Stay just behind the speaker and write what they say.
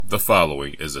The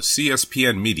following is a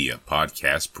CSPN Media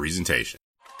podcast presentation.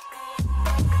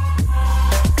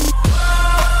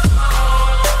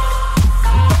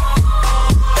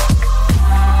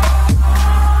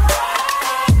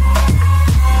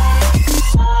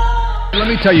 Let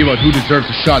me tell you about who deserves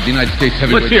a shot at the United States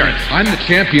heavyweight. Let's hear it. I'm the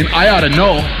champion. I ought to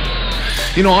know.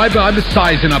 You know, I've been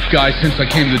sizing up guys since I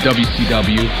came to the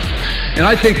WCW. And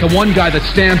I think the one guy that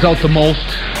stands out the most,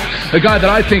 the guy that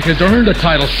I think has earned a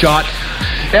title shot,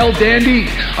 El Dandy,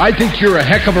 I think you're a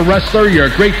heck of a wrestler. You're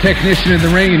a great technician in the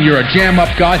ring, and you're a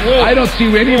jam-up guy. Whoa. I don't see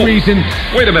any reason.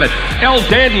 Wait a minute. El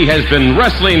Dandy has been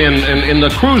wrestling in the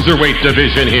cruiserweight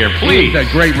division here. Please. He's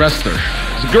a great wrestler.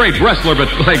 He's a great wrestler, but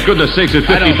my goodness sakes, it's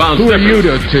 50 pounds Who are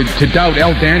difference. you to doubt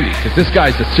El Dandy? Because this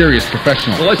guy's a serious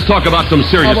professional. Well, let's talk about some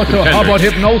serious contenders. How about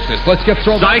hypnosis? Let's get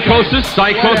thrown. Psychosis?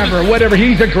 Whatever.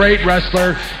 He's a great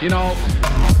wrestler, you know.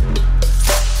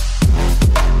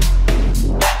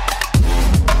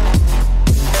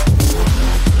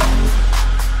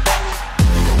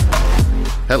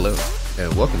 Hello,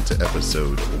 and welcome to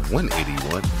episode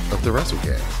 181 of the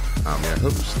WrassleCast. I'm your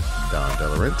host, Don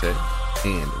Delarente,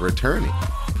 and returning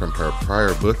from her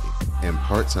prior booking and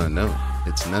parts unknown,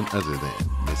 it's none other than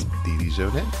Miss Didi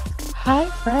Jonet. Hi,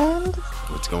 friend.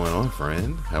 What's going on,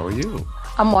 friend? How are you?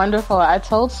 I'm wonderful. I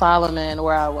told Solomon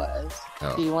where I was.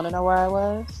 Oh. Do you want to know where I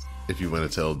was? If you want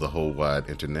to tell the whole wide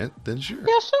internet, then sure.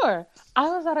 Yeah, sure. I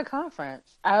was at a conference.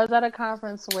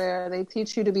 Where they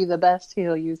teach you to be the best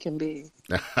heel you can be.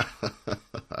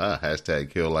 Hashtag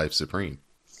kill life supreme.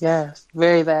 Yes,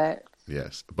 very bad.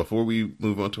 Yes. Before we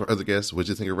move on to our other guests, what'd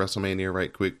you think of WrestleMania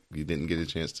right quick? You didn't get a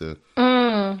chance to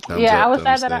I was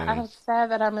sad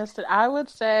that I missed it. I would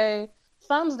say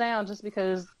thumbs down just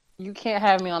because you can't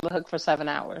have me on the hook for 7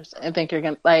 hours and think you're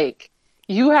going to,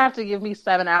 you have to give me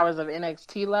 7 hours of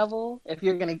NXT level if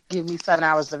you're going to give me 7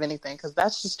 hours of anything, because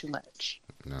that's just too much.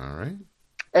 All right.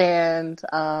 And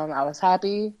I was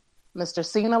happy Mr.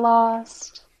 Cena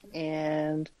lost,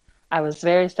 and I was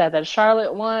very sad that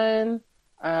Charlotte won.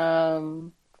 I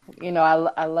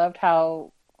loved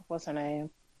how, what's her name?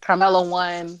 Carmella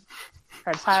won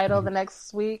her title the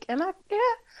next week, and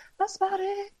that's about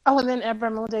it. Oh, and then Ember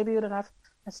Moon debuted, and I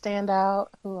stand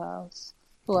out. Who else?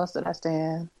 Who else did I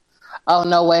stand? Oh,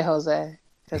 no way, Jose,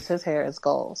 because his hair is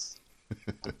goals.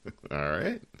 All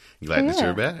right. You glad that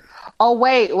you're back? Oh,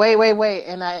 wait.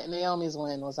 And Naomi's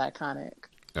win was iconic.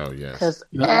 Oh, yes. Because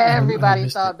everybody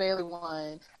thought Bayley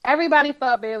won. Everybody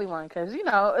thought Bayley won because,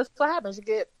 it's what happens. You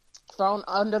get thrown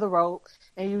under the rope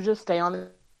and you just stay on the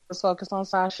focus on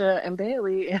Sasha and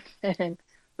Bayley. And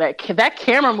that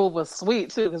camera move was sweet,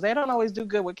 too, because they don't always do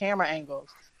good with camera angles.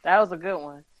 That was a good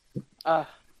one.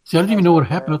 See, I didn't even know what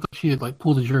happened. I thought she had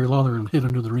pulled a Jerry Lawler and hid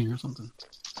under the ring or something.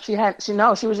 She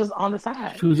was just on the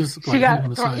side. She was just on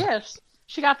the side. Yes,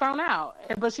 she got thrown out,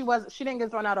 but she didn't get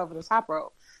thrown out over the top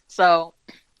rope. So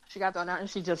she got thrown out and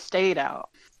she just stayed out,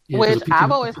 which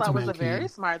I've always thought was a very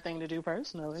smart thing to do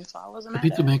personally. So I wasn't mad. The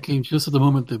pizza man came just at the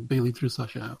moment that Bayley threw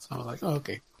Sasha out. So I was like, oh,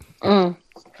 okay. I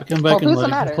come back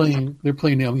and they're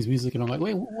playing Naomi's music, and I'm like,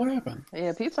 wait, what happened?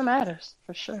 Yeah, pizza matters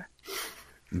for sure.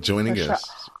 Joining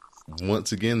us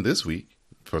once again this week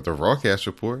for the WrassleCast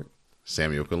report,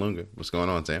 Samuel Kalunga. What's going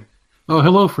on, Sam? Oh,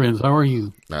 hello, friends. How are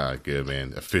you? Good,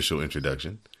 man. Official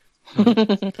introduction.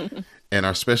 And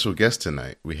our special guest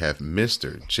tonight, we have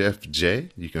Mr. Jeff J.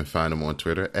 You can find him on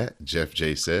Twitter at Jeff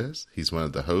J Says. He's one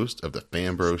of the hosts of the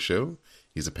Fan Bro Show.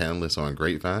 He's a panelist on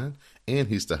Grapevine, and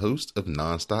he's the host of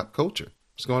Nonstop Culture.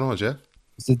 What's going on, Jeff?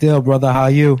 What's the deal, brother? How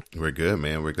are you? We're good,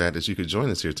 man. We're glad that you could join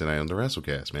us here tonight on the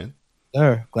WrassleCast, man.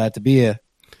 Sure. Glad to be here.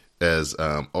 As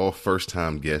all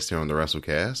first-time guests here on the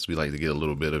WrassleCast, we like to get a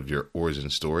little bit of your origin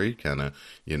story, kind of,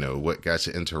 what got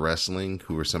you into wrestling,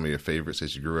 who are some of your favorites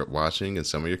that you grew up watching, and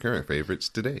some of your current favorites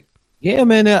today. Yeah,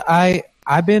 man,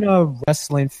 I've been a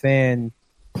wrestling fan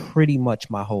pretty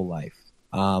much my whole life.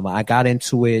 I got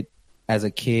into it as a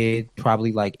kid,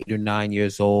 probably 8 or 9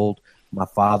 years old. My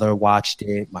father watched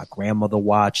it. My grandmother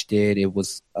watched it. It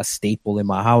was a staple in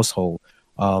my household.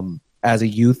 As a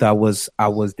youth, I was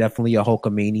definitely a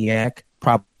Hulkamaniac,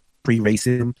 probably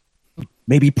pre-racism,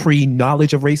 maybe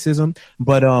pre-knowledge of racism,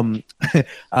 but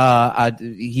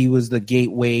he was the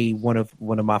gateway, one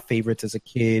of my favorites as a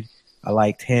kid. I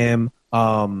liked him.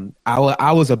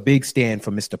 I was a big stand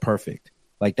for Mr. Perfect.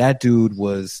 That dude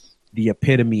was the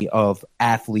epitome of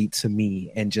athlete to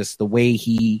me, and just the way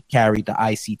he carried the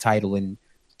IC title, and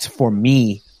for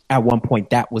me, at one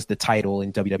point, that was the title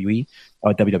in WWE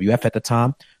or WWF at the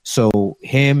time. So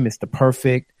him, Mr.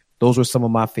 Perfect, those were some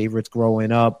of my favorites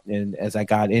growing up. And as I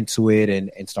got into it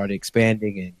and started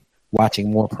expanding and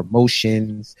watching more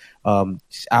promotions.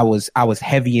 I was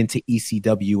heavy into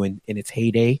ECW in its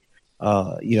heyday.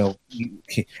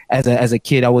 As a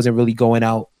kid, I wasn't really going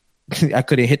out. I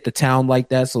couldn't hit the town like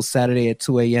that. So Saturday at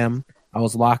 2 a.m., I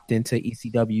was locked into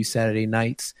ECW Saturday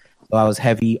nights. So I was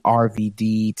heavy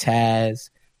RVD, Taz.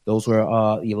 Those were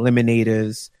the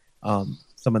Eliminators.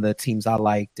 Some of the teams I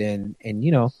liked, and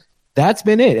that's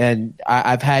been it. And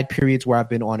I've had periods where I've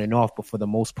been on and off, but for the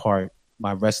most part,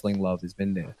 my wrestling love has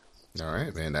been there. All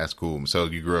right, man, that's cool. So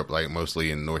you grew up like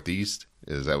mostly in Northeast?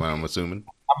 Is that what I'm assuming?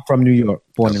 I'm from New York,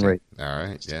 born and raised. All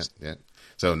right, yeah.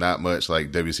 So not much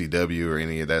like WCW or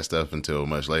any of that stuff until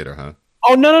much later, huh?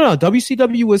 Oh no!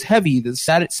 WCW was heavy. The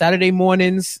Saturday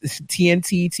mornings,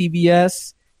 TNT,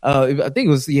 TBS. I think it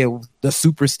was the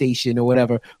Superstation or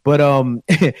whatever. But I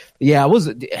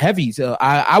was heavy. So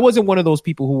I wasn't one of those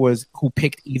people who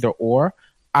picked either or.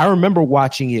 I remember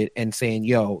watching it and saying,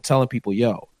 telling people,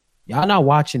 y'all not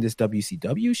watching this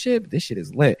WCW shit? This shit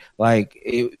is lit. Like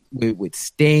with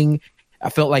Sting, I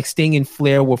felt like Sting and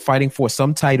Flair were fighting for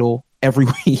some title every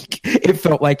week. It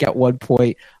felt like at one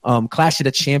point. Clash of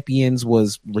the Champions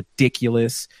was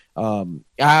ridiculous.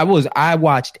 I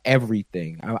watched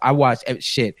everything. I watched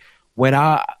shit. When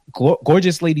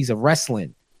Gorgeous Ladies of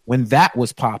Wrestling, when that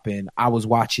was popping, I was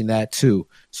watching that too.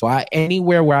 So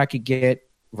anywhere where I could get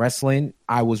wrestling,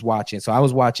 I was watching. So I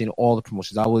was watching all the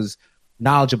promotions. I was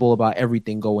knowledgeable about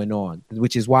everything going on,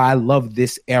 which is why I love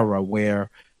this era where,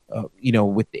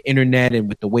 with the internet and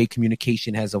with the way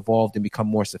communication has evolved and become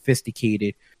more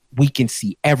sophisticated, we can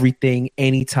see everything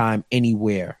anytime,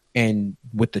 anywhere. And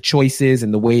with the choices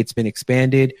and the way it's been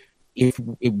expanded, if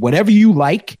whatever you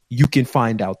like, you can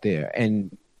find out there.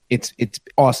 And it's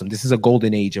awesome. This is a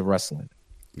golden age of wrestling.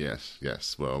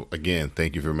 Yes. Well, again,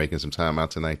 thank you for making some time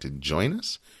out tonight to join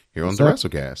us here on the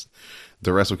WrassleCast.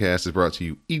 The WrassleCast is brought to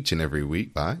you each and every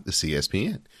week by the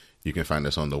CSPN. You can find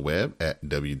us on the web at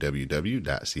www.cspn.us.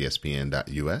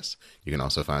 You can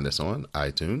also find us on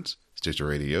iTunes, Stitcher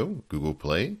Radio, Google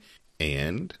Play,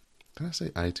 and did I say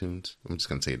iTunes? I'm just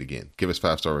going to say it again. Give us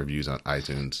 5-star reviews on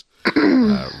iTunes,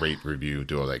 rate, review,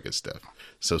 do all that good stuff.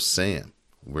 So, Sam,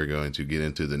 we're going to get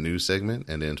into the news segment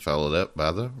and then followed up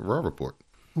by the Raw Report.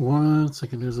 1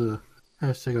 second. There's a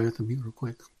hashtag I have to mute real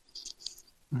quick.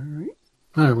 All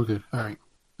right, we're good. All right.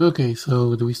 Okay,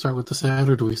 so do we start with the sad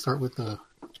or do we start with the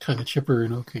kind of chipper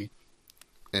and okay?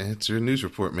 It's your news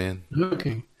report, man.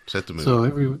 Okay. Set the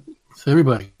mood. So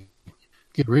everybody,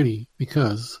 get ready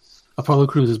because Apollo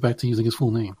Crews is back to using his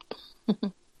full name.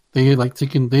 They were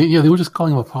just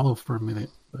calling him Apollo for a minute,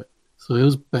 but so it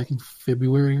was back in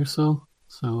February or so.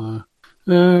 So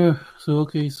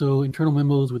internal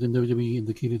memos within WWE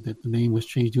indicated that the name was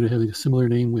changed due to having a similar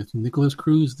name with Nicholas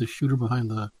Cruz, the shooter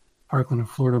behind the Parkland,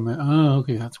 Florida man. Oh,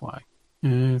 okay, that's why.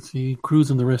 And see,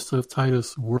 Cruz and the rest of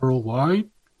Titus Worldwide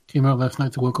came out last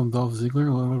night to welcome Dolph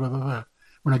Ziggler. Blah, blah, blah, blah.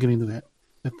 We're not getting into that.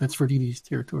 That's for DD's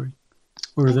territory.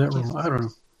 Or is that wrong? I don't know.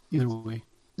 Either way,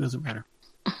 it doesn't matter.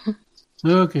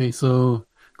 Okay, so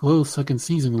Glow's second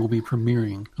season will be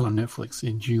premiering on Netflix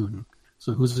in June.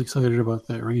 So who's excited about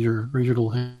that? Raise your little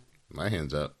hand. My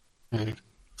hand's up.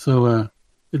 So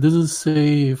it doesn't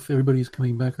say if everybody's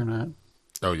coming back or not.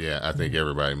 Oh, yeah. I think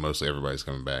mostly everybody's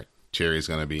coming back. Cherry's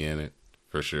going to be in it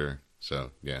for sure. So,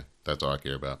 yeah, that's all I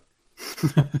care about.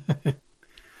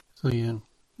 So, yeah,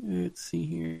 let's see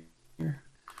here.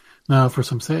 Now, for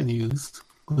some sad news,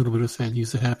 a little bit of sad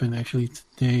news that happened actually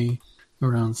today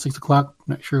around 6 o'clock.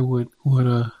 Not sure what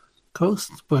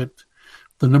coast, but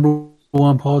the number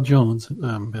one Paul Jones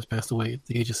has passed away at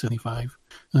the age of 75.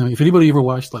 If anybody ever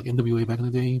watched like NWA back in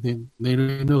the day, then they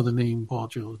know the name Paul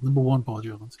Jones, number one Paul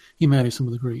Jones. He managed some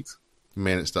of the greats. He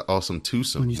managed the Awesome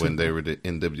Twosome when they were the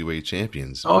NWA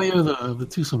champions. Oh yeah, the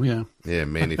twosome, yeah. Yeah,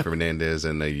 Manny Fernandez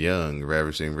and the young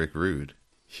ravishing Rick Rude.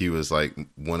 He was like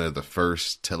one of the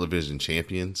first television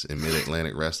champions in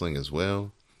Mid-Atlantic Wrestling as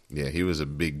well. Yeah, he was a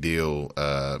big deal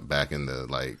back in the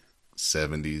like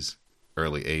 70s,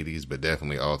 early 80s, but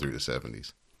definitely all through the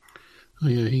 70s. Oh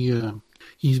yeah,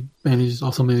 he's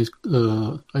also managed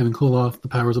Ivan Koloff, The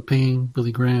Powers of Pain,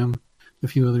 Billy Graham, a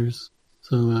few others.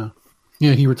 So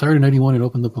yeah, he retired in '91 and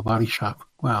opened up a body shop.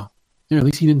 Wow. Yeah, at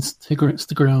least he didn't stick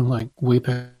around like way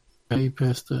past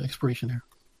the expiration there.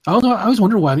 I don't know. I always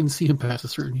wonder why I didn't see him past a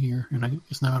certain year, and I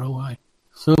guess now I know why.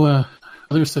 So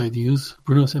other side news: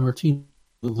 Bruno Sammartino,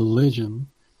 the legend,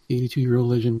 82-year-old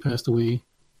legend, passed away.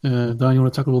 Don, you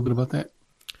want to talk a little bit about that?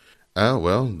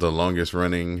 Well, the longest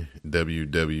running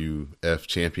WWF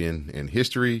champion in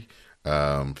history,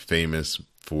 famous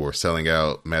for selling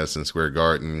out Madison Square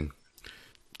Garden.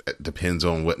 It depends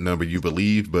on what number you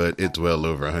believe, but it's well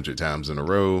over 100 times in a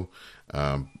row.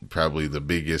 Probably the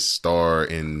biggest star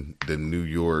in the New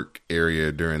York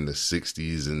area during the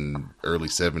 60s and early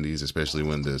 70s, especially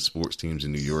when the sports teams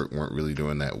in New York weren't really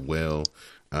doing that well.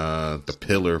 The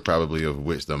pillar probably of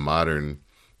which the modern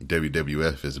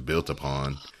WWF is built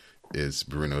upon is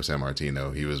Bruno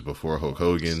Sammartino. He was before Hulk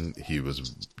Hogan. He was,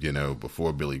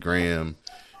 before Billy Graham.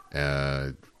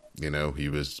 He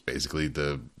was basically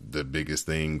the biggest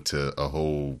thing to a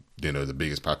whole, the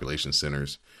biggest population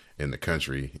centers in the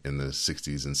country in the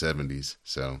 60s and 70s.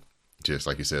 So just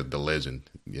like you said, the legend,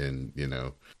 and,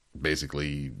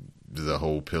 basically the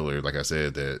whole pillar, like I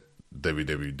said, that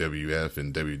WWF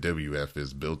and WWF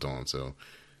is built on. So,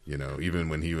 even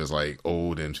when he was like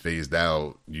old and phased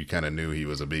out, you kind of knew he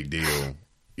was a big deal.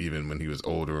 Even when he was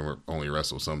older and only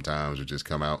wrestle sometimes or just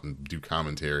come out and do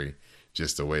commentary,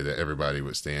 just the way that everybody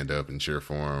would stand up and cheer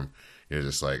for him.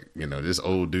 Just like, this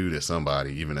old dude is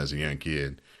somebody, even as a young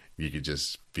kid, you could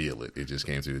just feel it. It just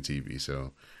came through the TV.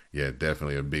 So yeah,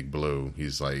 definitely a big blow.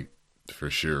 He's like for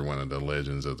sure one of the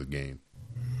legends of the game.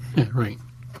 Yeah, right.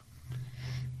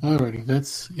 Alrighty,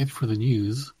 that's it for the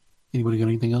news. Anybody got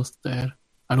anything else to add?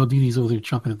 I know Dee Dee's over there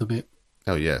chomping at the bit.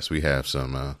 Oh yes, we have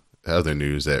some other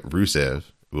news that Rusev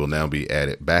will now be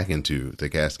added back into the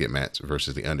casket match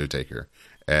versus The Undertaker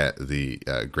at the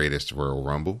Greatest Royal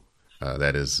Rumble.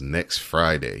 That is next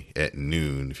Friday at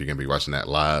noon. If you're going to be watching that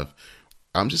live,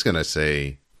 I'm just going to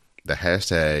say the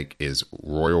hashtag is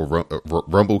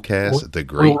RumbleCast the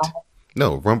Great.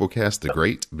 No, RumbleCast the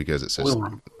Great, because it says,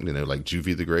 like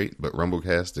Juvie the Great, but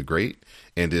RumbleCast the Great.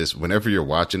 And just whenever you're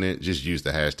watching it, just use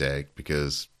the hashtag,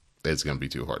 because it's going to be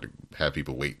too hard to have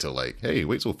people wait till wait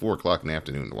till 4:00 in the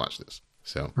afternoon to watch this.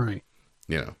 So, right.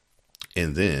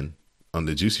 And then on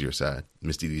the juicier side,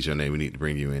 Miss Dee Dee Jonay, we need to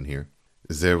bring you in here.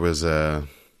 There was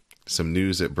some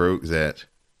news that broke that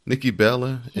Nikki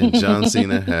Bella and John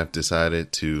Cena have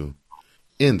decided to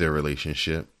end their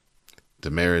relationship. The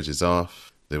marriage is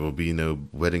off. There will be no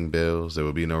wedding bells. There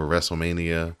will be no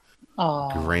WrestleMania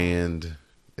grand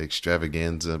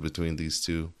extravaganza between these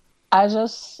two.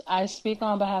 I speak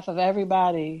on behalf of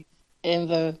everybody in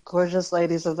the gorgeous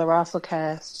ladies of the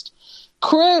WrassleCast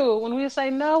crew when we say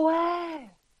no way.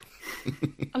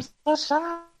 I'm so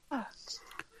shocked.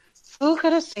 Who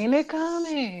could have seen it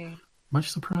coming? Much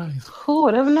surprise. Who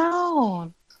would have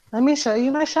known? Let me show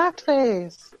you my shocked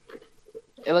face.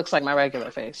 It looks like my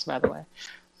regular face, by the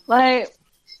way.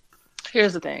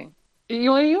 Here's the thing.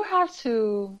 When you have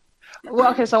to...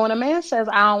 so when a man says,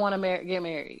 I don't want to get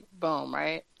married, boom,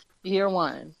 right? Year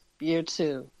 1, year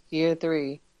 2, year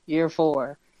 3, year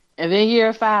 4, and then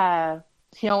year 5,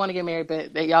 he don't want to get married,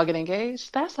 but y'all get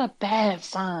engaged? That's a bad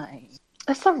sign.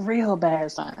 It's a real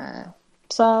bad sign.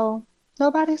 So,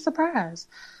 nobody's surprised.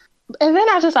 And then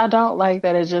I don't like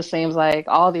that it just seems like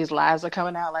all these lies are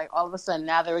coming out. Like, all of a sudden,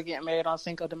 now they were getting married on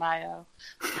Cinco de Mayo.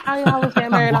 How y'all was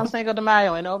getting married on Cinco de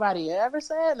Mayo and nobody ever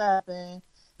said nothing?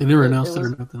 They never announced it or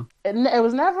nothing. It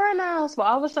was never announced, but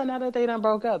all of a sudden, now that they done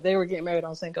broke up, they were getting married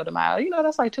on Cinco de Mayo.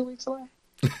 That's like 2 weeks away.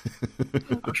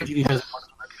 I'm sure he has it on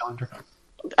the calendar.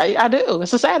 I do.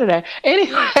 It's a Saturday.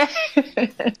 Anyway.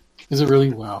 Is it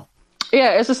really? Wow.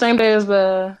 Yeah, it's the same day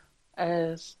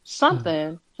as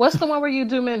something. What's the one where you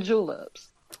do mint juleps?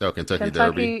 Oh, Kentucky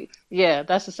Derby. Yeah,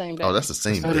 that's the same day. Oh, that's the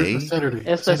same day? Saturday.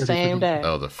 It's the same day.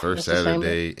 Oh, the first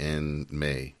Saturday in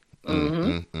May.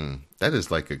 That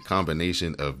is like a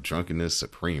combination of drunkenness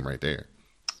supreme right there.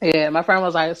 Yeah, my friend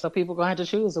was like, so people going to have to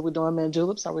choose. Are we doing mint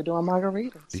juleps? Are we doing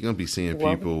margaritas? You're going to be seeing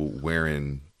people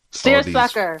wearing all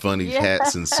these funny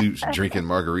hats and suits, drinking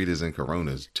margaritas and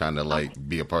Coronas, trying to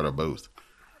be a part of both.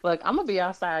 Look, I'm going to be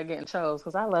outside getting chose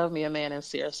because I love me a man in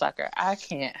seersucker. I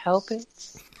can't help it.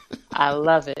 I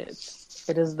love it.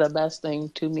 It is the best thing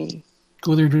to me.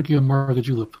 Go there and drink you a marga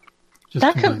julep.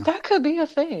 That could be a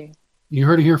thing. You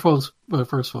heard it here, folks.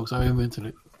 First, folks, I invented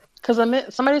it. Because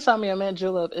somebody told me a mint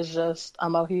julep is just a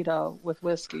mojito with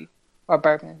whiskey or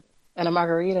bourbon, and a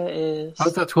margarita is.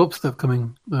 How's that 12-step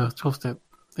coming? The 12-step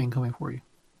thing coming for you?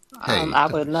 Hey, I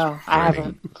would know. I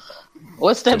haven't.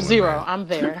 What's step 0? That. I'm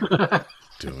there.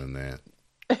 Doing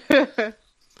that.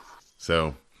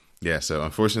 So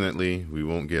unfortunately, we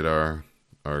won't get our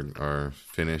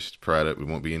finished product. We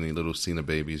won't be any little Cena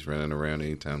babies running around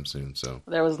anytime soon. So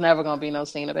there was never going to be no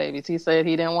Cena babies. He said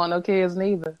he didn't want no kids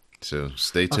neither. So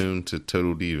stay tuned to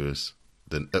Total Divas,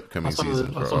 the upcoming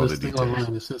season, for all the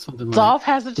details. Dolph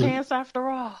has a chance after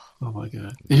all. Oh my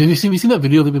god! Have you seen that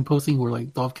video they've been posting where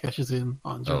Dolph cashes in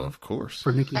on John? Oh, of course.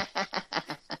 For Nikki.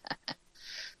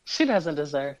 She doesn't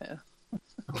deserve him.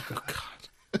 Oh god.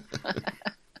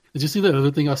 Did you see that other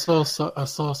thing? I saw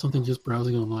something just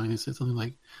browsing online. It said something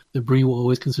like that Brie will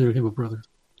always consider him a brother.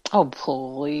 Oh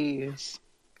please.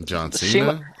 John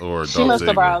Cena or She Dolph must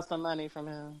have Ziggler? borrowed some money from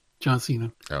him. John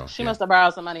Cena. Oh, She yeah. must have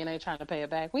borrowed some money and they trying to pay it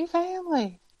back. We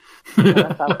family.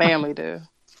 That's how family do.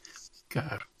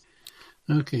 God.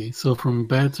 Okay, so from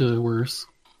bad to worse,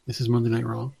 this is Monday Night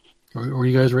Raw. Are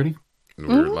you guys ready?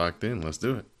 We're locked in. Let's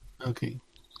do it. Okay.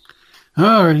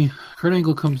 Alrighty. Kurt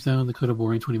Angle comes down to cut a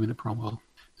boring 20-minute promo.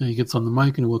 And he gets on the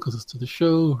mic and welcomes us to the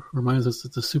show, reminds us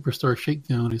that the Superstar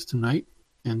Shakedown is tonight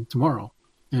and tomorrow.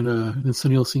 And then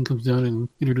Sunil Singh comes down and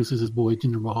introduces his boy,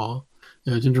 Jinder Mahal.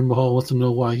 Jinder Mahal wants to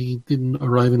know why he didn't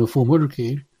arrive in a full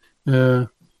motorcade. And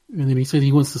then he said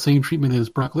he wants the same treatment as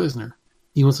Brock Lesnar.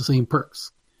 He wants the same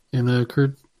perks. And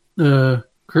Kurt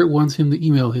wants him to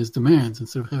email his demands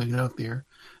instead of having it out there.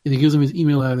 And he gives him his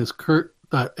email address,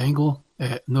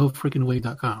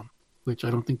 kurt.angle@nofreakinway.com, which I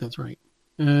don't think that's right.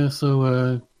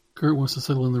 So Kurt wants to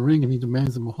settle in the ring, and he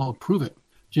demands that Mahal prove it.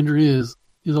 Jinder is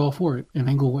all for it, and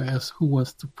Angle asks who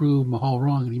wants to prove Mahal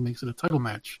wrong, and he makes it a title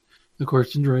match. Of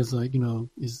course, Jinder is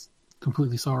is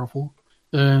completely sorrowful.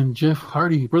 And Jeff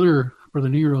Hardy, brother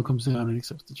Nero, comes down and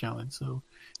accepts the challenge. So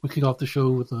we kick off the show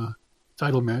with a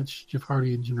title match, Jeff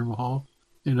Hardy and Jinder Mahal.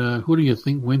 And who do you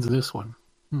think wins this one?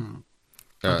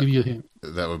 I'll give you a hint.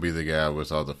 That would be the guy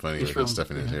with all the funny looking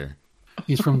stuff in his hair.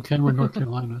 He's from Cameron, North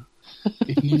Carolina.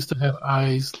 He used to have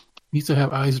eyes. He used to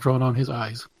have eyes drawn on his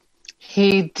eyes.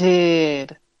 He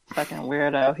did. Fucking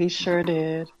weirdo. He sure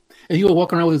did. And he would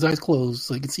walk around with his eyes closed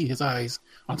so you could see his eyes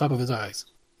on top of his eyes.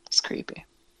 It's creepy.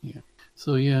 Yeah.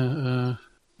 So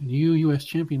new U.S.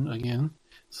 champion again.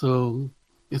 So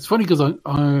it's funny because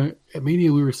at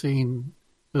Mania we were saying,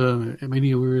 I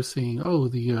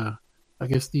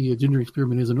guess the gender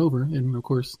experiment isn't over, and of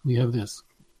course we have this.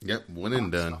 Yep, one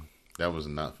and done. That was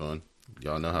not fun.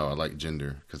 Y'all know how I like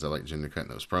Jinder, because I like Jinder cutting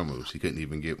those promos. He couldn't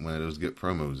even get one of those good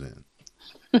promos in.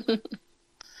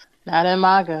 Not in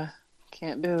MAGA.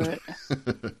 Can't do it.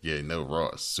 Yeah, no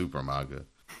Raw, super MAGA.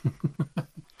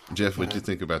 Jeff, what'd you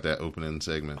think about that opening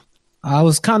segment? I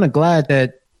was kind of glad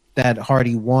that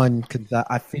Hardy won, because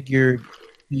I figured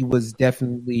he was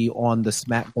definitely on the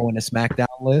SmackDown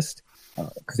list,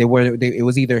 because it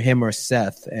was either him or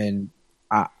Seth, and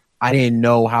I didn't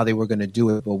know how they were going to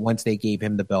do it, but once they gave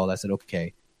him the belt, I said,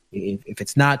 okay, if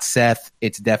it's not Seth,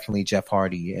 it's definitely Jeff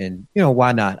Hardy, and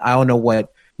why not? I don't know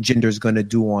what Jinder's going to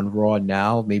do on Raw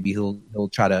now. Maybe he'll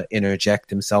try to interject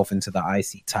himself into the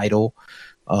IC title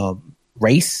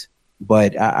race,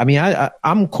 but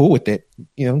I'm cool with it.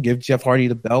 Give Jeff Hardy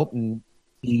the belt, and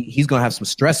he's going to have some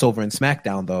stress over in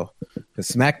SmackDown though,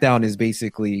 because SmackDown is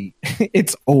basically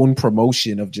its own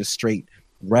promotion of just straight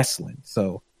wrestling.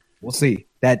 So we'll see.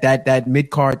 That mid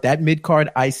card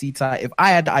IC title. If I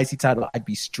had the IC title, I'd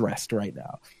be stressed right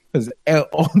now because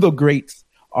all the greats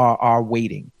are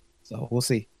waiting. So we'll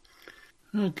see.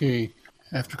 Okay.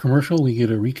 After commercial, we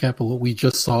get a recap of what we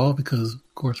just saw because,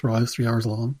 of course, Raw is 3 hours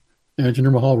long.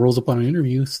 Jinder Mahal rolls up on an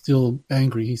interview, still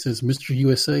angry. He says Mr.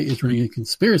 USA is running a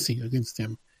conspiracy against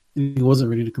him, and he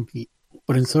wasn't ready to compete.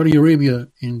 But in Saudi Arabia,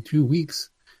 in 2 weeks,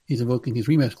 he's invoking his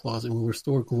rematch clause and will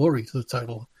restore glory to the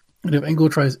title. And if Angle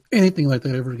tries anything like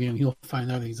that ever again, he'll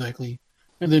find out exactly.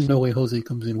 And then No Way Jose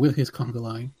comes in with his conga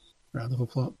line. Round of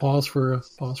applause. Pause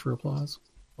for applause.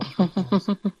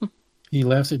 He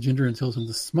laughs at Jinder and tells him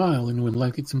to smile. And when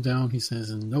life gets him down, he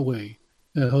says, "No way."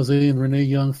 Jose and Renee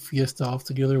Young fiesta off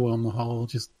together while Mahal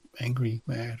just angry,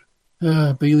 mad.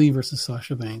 Bailey versus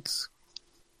Sasha Banks.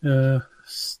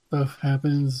 Stuff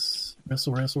happens.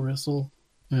 Wrestle.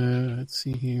 Let's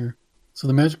see here. So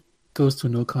the match goes to a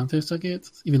no contest, I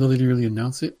guess, even though they didn't really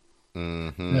announce it.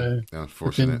 Mm-hmm.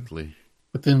 Unfortunately.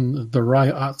 But then the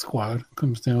Riot Squad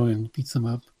comes down and beats them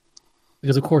up.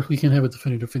 Because, of course, we can't have a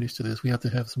definitive finish to this. We have to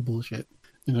have some bullshit.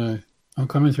 And on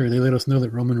commentary, they let us know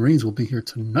that Roman Reigns will be here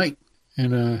tonight.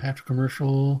 And after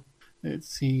commercial, let's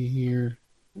see here.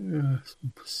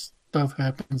 Stuff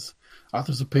happens.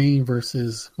 Authors of Pain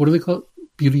versus, what do they call it?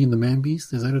 Beauty and the Man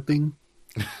Beast? Is that a thing?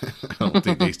 I don't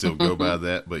think they still go by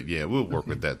that, but yeah, we'll work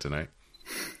with that tonight.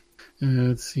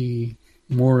 Let's see.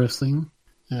 More wrestling.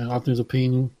 Authors of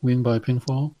Pain win by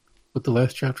pinfall with the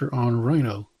last chapter on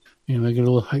Rhino. And I get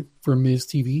a little hype for Miz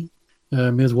TV.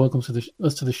 Miz welcomes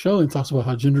us to the show and talks about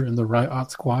how Jinder and the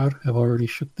Riot Squad have already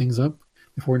shook things up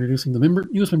before introducing the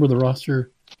newest member of the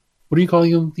roster. What are you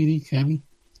calling him, Didi? Cammy?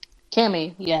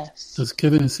 Cammy, yes. So it's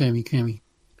Kevin and Sammy, Cammy.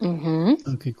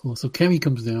 Mm-hmm. Okay, cool. So Cammy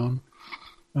comes down.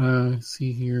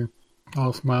 See here.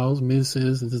 All smiles. Miz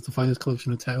says this is the finest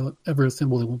collection of talent ever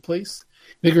assembled in one place.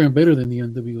 Bigger and better than the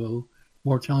NWO.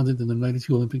 More talented than the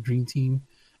 92 Olympic Dream Team.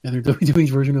 And their WWE's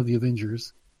version of the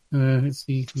Avengers. Let's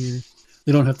see here.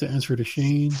 They don't have to answer to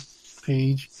Shane,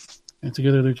 Paige. And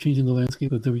together they're changing the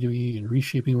landscape of WWE and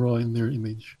reshaping Raw in their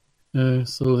image.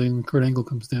 So then Kurt Angle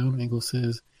comes down. Angle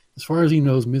says, as far as he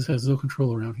knows, Miz has no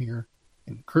control around here.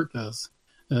 And Kurt does.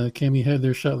 Cammy had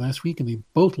their shot last week, and they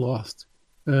both lost.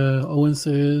 Owen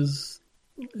says,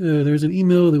 there's an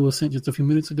email that was sent just a few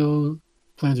minutes ago.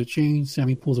 Plans are changed.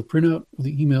 Sammy pulls a printout of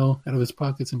the email out of his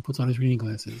pockets and puts on his reading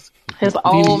glasses. His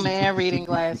old man reading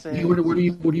glasses. Where do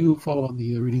you fall on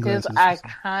the reading His glasses?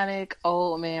 His iconic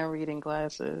old man reading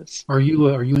glasses. Are you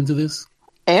into this?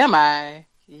 Am I?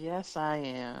 Yes, I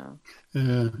am.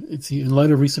 It's in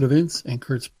light of recent events and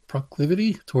Kurt's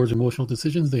proclivity towards emotional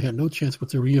decisions, they had no chance but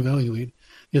to reevaluate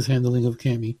his handling of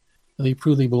Cammy. They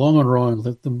proved they belong on Raw, and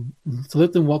to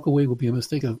let them walk away will be a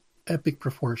mistake of epic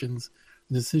proportions.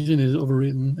 The decision is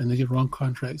overwritten, and they get wrong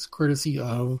contracts, courtesy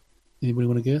of... Anybody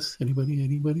want to guess?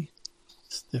 Anybody?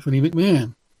 Stephanie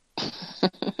McMahon.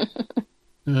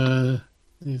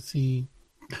 Let's see.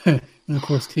 And of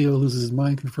course, KO loses his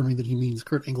mind, confirming that he means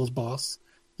Kurt Angle's boss.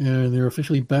 They're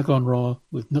officially back on Raw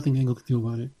with nothing Angle can do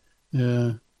about it.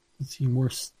 Let's see, more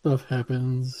stuff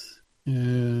happens.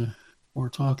 More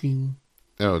talking.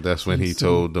 Oh, that's when he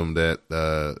told them that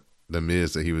the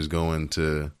Miz that he was going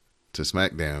to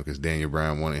SmackDown because Daniel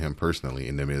Bryan wanted him personally,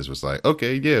 and the Miz was like,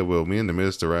 "Okay, yeah, well, me and the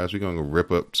Miz to Rise, we're gonna go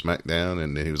rip up SmackDown,"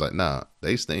 and then he was like, "Nah,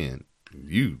 they staying.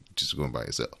 You just going by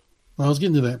yourself." Well, I was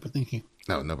getting to that, but thank you.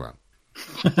 No problem.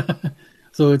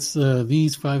 So it's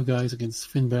these 5 guys against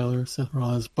Finn Balor, Seth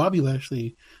Rollins, Bobby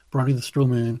Lashley, Braun the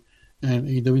Strowman, and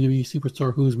a WWE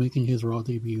superstar who is making his Raw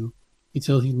debut. He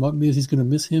tells Miz he's going to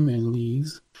miss him and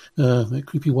leaves. That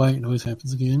creepy Wyatt noise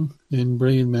happens again. And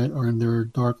Bray and Matt are in their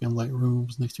dark and light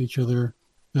rooms next to each other.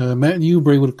 Matt knew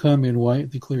Bray would come, and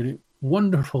Wyatt declared it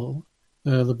wonderful.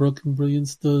 The Broken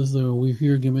Brilliance does the We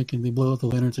Hear gimmick, and they blow out the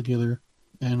lantern together,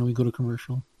 and we go to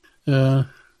commercial. So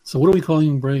what are we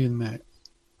calling Bray and Matt?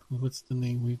 What's the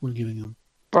name we're giving them?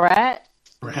 Brat.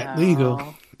 No. There you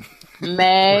go.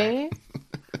 May.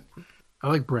 I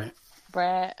like Brat.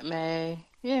 Brat, May.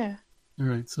 Yeah. All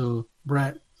right, so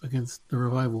Brat against the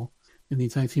Revival in the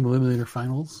Tag Team Eliminator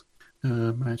Finals.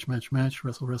 Match,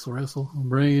 wrestle.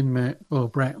 Bray and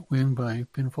Brat win by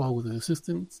pinfall with an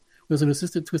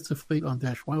assisted twist of fate on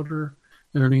Dash Wilder,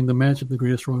 earning the match at the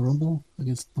Greatest Royal Rumble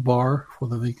against the Bar for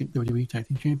the vacant WWE Tag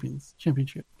Team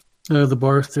Championship. The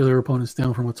Bar stare their opponents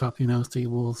down from atop the announce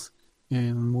tables,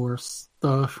 and more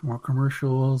stuff, more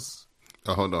commercials.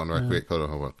 Oh, hold on, quick.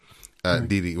 Hold on.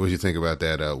 Didi, what do you think about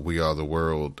that We Are the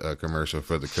World commercial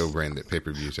for the co-branded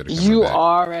pay-per-views that are coming You back?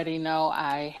 already know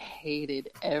I hated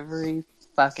every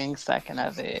fucking second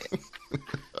of it.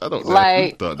 I don't know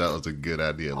who thought that was a good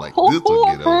idea. Like, this who will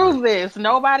get approved over. this?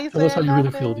 Nobody said Tell us how you really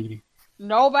nothing. feel, Didi.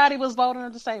 Nobody was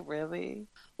voting to say, really?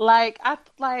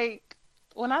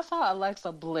 When I saw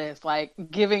Alexa Bliss,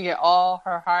 giving it all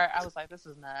her heart, I was like, this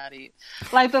is not it.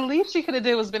 The least she could have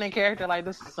did was been in character,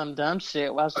 this is some dumb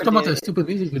shit. While she talking about that stupid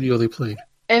music video they played.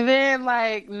 And then,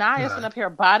 Nia sitting up here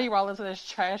body rolling to this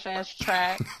trash-ass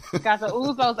track. Got the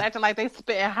Uzos acting like they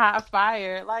spitting hot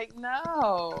fire.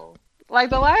 No.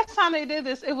 The last time they did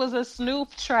this, it was a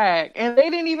Snoop track. And they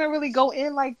didn't even really go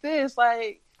in like this.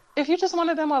 If you just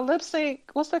wanted them on lip sync,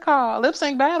 what's it called? Lip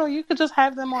sync battle, you could just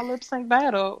have them on lip sync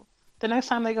battle. The next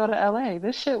time they go to LA,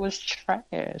 this shit was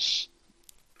trash.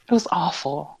 It was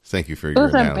awful. Thank you for your It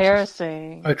was analysis.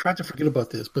 embarrassing. I tried to forget about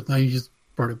this, but now you just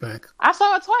brought it back. I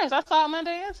saw it twice. I saw it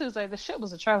Monday and Tuesday. The shit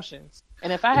was atrocious.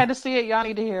 And if I had to see it, y'all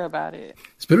need to hear about it.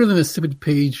 It's better than the stupid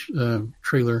Page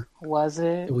trailer. Was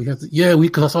it? Because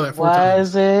I saw that 4 times.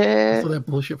 Was it? I saw that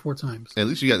bullshit 4 times. At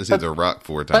least you got to see The Rock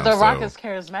 4 times. But The Rock is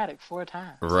charismatic 4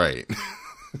 times. Right.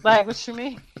 What you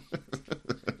mean?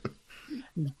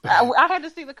 I had to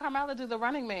see the Carmella do the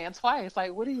Running Man twice.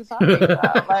 What are you talking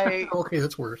about? Okay,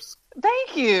 that's worse.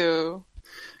 Thank you.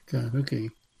 God, okay.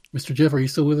 Mr. Jeff, are you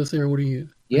still with us there? What are you?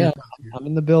 Yeah, I'm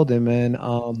in the building, man.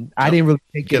 I didn't really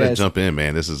take you it gotta as... jump in,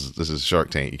 man. This is Shark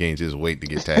Tank. You can't just wait to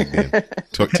get tagged in.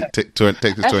 Take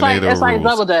the tornado It's like rules.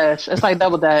 Double Dash. It's like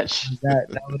Double Dash. that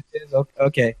what it is?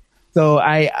 Okay. So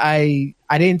I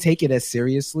didn't take it as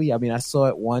seriously. I mean, I saw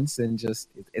it once and just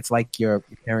it's like your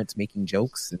parents making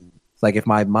jokes. And it's like if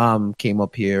my mom came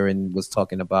up here and was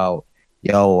talking about,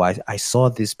 yo, I saw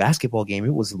this basketball game.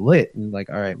 It was lit. And all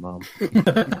right, mom. All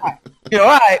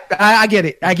right. I get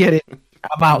it.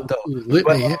 I'm out though.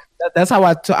 But that's how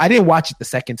I didn't watch it the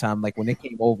second time. When it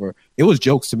came over, it was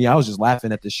jokes to me. I was just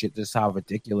laughing at the shit, just how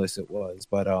ridiculous it was.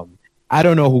 But I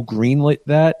don't know who greenlit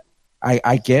that.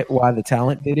 I get why the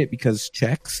talent did it because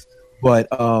checks, but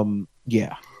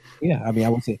yeah. I mean, I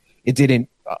would say it didn't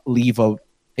leave a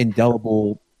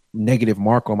indelible negative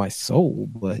mark on my soul,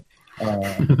 but you know what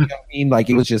I mean.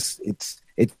 It was just it's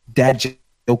dad joke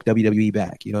WWE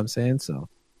back. You know what I'm saying? So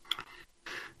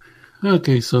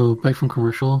Okay, so back from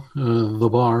commercial, the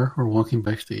bar are walking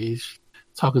backstage,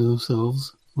 talking to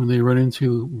themselves when they run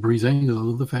into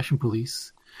Breezango, the fashion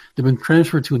police. They've been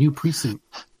transferred to a new precinct.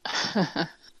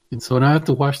 And so now I have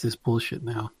to watch this bullshit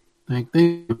now. Thank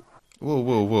you.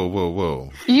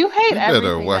 Whoa. You hate You better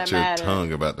everything watch that your matters.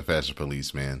 tongue about the fashion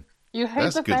police, man. You hate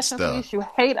That's the good fashion stuff. police. You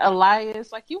hate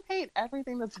Elias. Like, you hate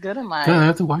everything that's good in life. God, I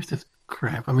have to watch this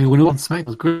crap. I mean, when it was on Smack, it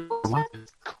was good.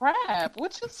 Crap.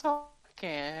 What you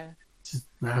talking? Just,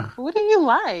 What do you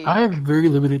like? I have very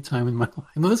limited time in my life.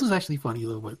 No, this was actually funny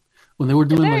though, but when they were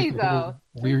doing There like you the go. whole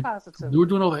weird, Positive. they were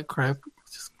doing all that crap.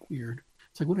 It's just weird.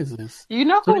 It's like, what is this? You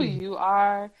know So who anyway. you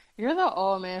are? You're the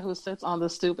old man who sits on the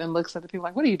stoop and looks at the people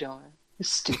like, what are you doing? You're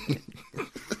stupid.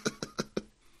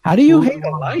 How do you hate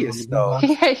Elias though?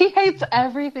 He hates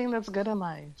everything that's good in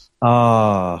life.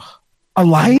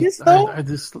 Elias though? I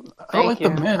just, I Thank like you.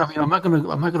 the man. I mean, I'm not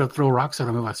gonna throw rocks at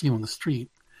him if I see him on the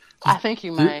street. I think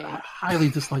you I might. highly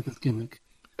dislike this gimmick.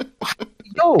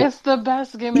 Yo, It's the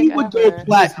best gimmick he would ever. go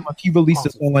platinum if he released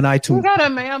a song on You iTunes. got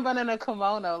a man bun in a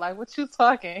kimono. Like, what you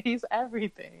talking? He's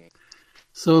everything.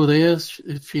 So they asked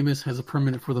if Sheamus has a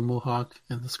permit for the mohawk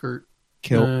and the skirt.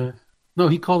 Kill. No,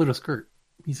 he called it a skirt.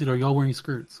 He said, "Are y'all wearing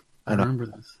skirts?" I I know. remember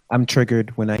this. I'm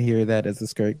triggered when I hear that as a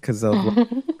skirt because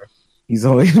he's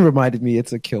always reminded me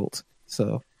it's a kilt.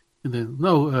 So And then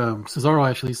Cesaro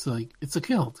actually is like, "It's a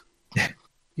kilt."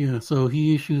 Yeah, so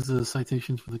he issues the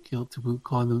citations for the kilt to boot,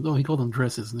 calling them. Oh, he called them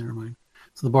dresses. Never mind.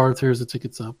 So the bar tears the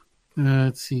tickets up.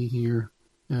 Let's see here.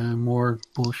 More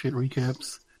bullshit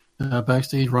recaps.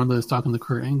 Backstage, Ronda is talking to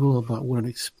Kurt Angle about what an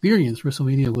experience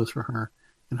WrestleMania was for her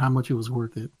and how much it was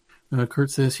worth it.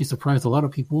 Kurt says she surprised a lot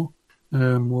of people.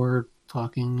 More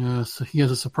talking. So he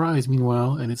has a surprise,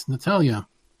 meanwhile, and it's Natalya.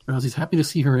 Rousey's happy to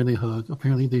see her and they hug.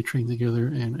 Apparently they train together,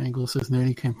 and Angle says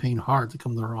Natty campaigned hard to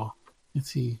come to Raw.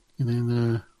 Let's see. And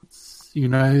then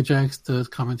United Jax does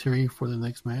commentary for the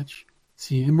next match.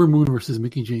 See, Ember Moon versus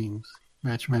Mickie James.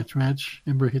 Match.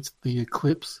 Ember hits the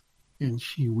Eclipse, and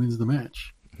she wins the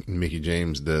match. Mickie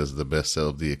James does the best sell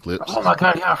of the Eclipse. Oh my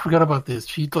god, yeah, I forgot about this.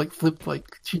 She like flipped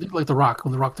she did like The Rock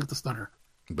when The Rock took the stunner.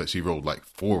 But she rolled like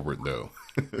forward though.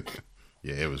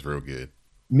 Yeah, it was real good.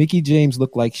 Mickie James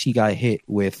looked like she got hit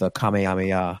with a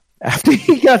Kamehameha after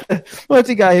once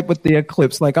he got hit with the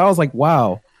Eclipse. Like I was like,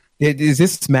 wow, is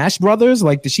this Smash Brothers?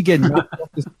 Like, did she get knocked off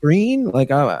the screen? Like,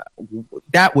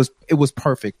 it was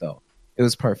perfect though. It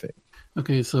was perfect.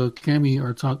 Okay, so Cammy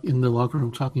are in the locker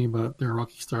room talking about their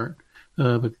rocky start.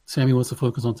 But Sammy wants to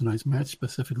focus on tonight's match,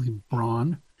 specifically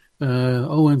Braun.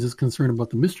 Owens is concerned about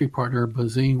the mystery partner, but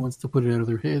Zayn wants to put it out of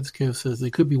their heads. Kev says they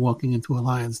could be walking into a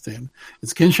lion's den.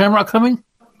 Is Ken Shamrock coming?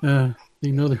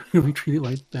 They know they're going to be treated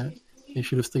like that. They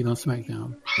should have stayed on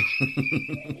SmackDown.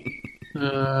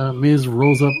 Miz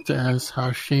rolls up to ask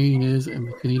how Shane is, and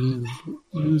the Canadians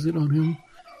use it on him.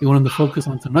 They want him to focus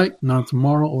on tonight, not on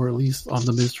tomorrow, or at least on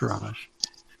the Miz Taraj.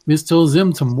 Miz tells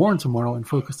them to mourn tomorrow and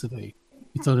focus today.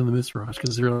 He's telling the Miz Taraj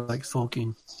because they're like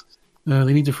sulking.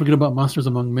 They need to forget about Monsters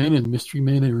Among Men and Mystery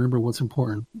Men and remember what's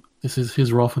important. This is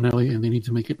his Raw finale, and they need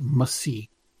to make it must-see.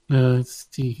 Let's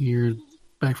see here.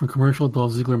 Back from commercial,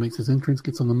 Dolph Ziggler makes his entrance,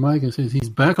 gets on the mic, and says he's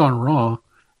back on Raw.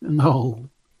 No,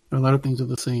 a lot of things are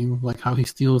the same, like how he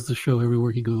steals the show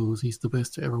everywhere he goes. He's the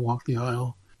best to ever walk the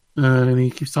aisle. And he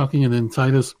keeps talking, and then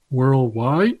Titus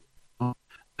Worldwide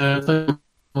says a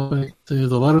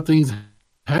lot of things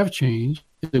have changed.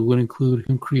 It would include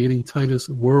him creating Titus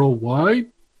Worldwide.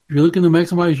 If you're looking to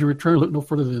maximize your return, look no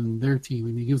further than their team.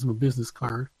 And he gives them a business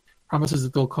card. Promises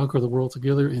that they'll conquer the world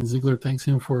together, and Ziggler thanks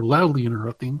him for loudly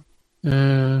interrupting.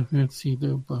 Let's see,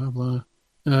 blah, blah.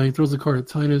 He throws the card at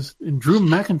Titus, and Drew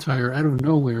McIntyre, out of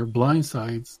nowhere,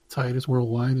 blindsides Titus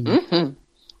Worldwide. And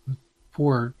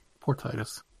poor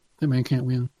Titus. That man can't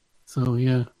win. So,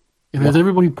 yeah. And as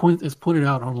everybody has pointed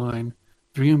out online,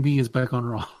 3MB is back on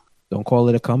Raw. Don't call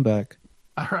it a comeback.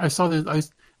 I saw that.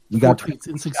 You got tweets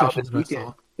in succession that I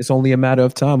saw. It's only a matter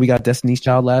of time. We got Destiny's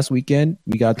Child last weekend.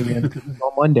 We got the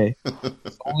on Monday.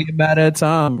 It's only a matter of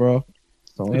time, bro.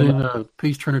 And then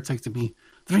Paige Turner texted me,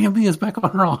 3MB is back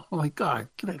on Raw. I'm like, God,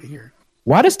 get out of here.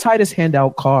 Why does Titus hand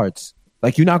out cards?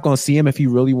 Like, you're not going to see him if he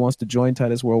really wants to join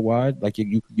Titus Worldwide? Like,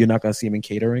 you're not going to see him in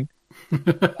catering?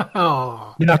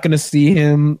 Oh. You're not going to see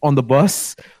him on the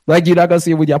bus? Like, you're not going to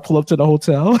see him when y'all pull up to the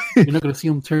hotel? You're not going to see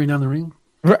him tearing down the ring?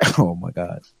 Right. Oh, my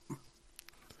God.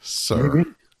 Sir,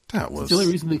 that was... It's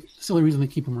the only reason they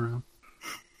keep him around.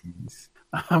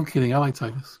 I'm kidding. I like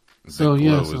Titus.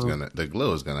 The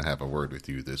Glow is gonna have a word with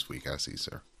you this week. I see,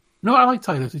 sir. No, I like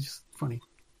Titus. It's just funny.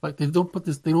 Like they don't put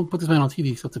this man on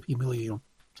TV except to humiliate him.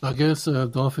 So I guess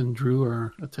Dolph and Drew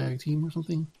are a tag team or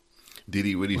something.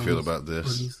 Didi, what do you feel about this?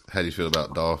 Parties. How do you feel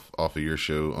about Dolph off of your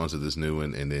show onto this new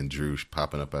one, and then Drew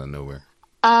popping up out of nowhere?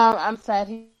 I'm sad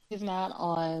he's not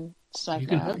on You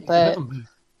can SmackDown, have but him be.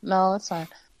 no, it's fine.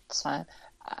 It's fine.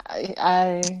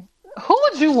 I who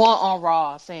would you want on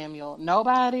Raw, Samuel?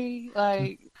 Nobody.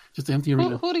 Like Just an empty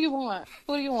arena. who do you want?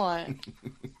 Who do you want?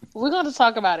 We're going to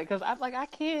talk about it because I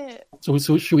can't. So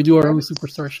should we do our own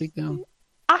superstar shakedown?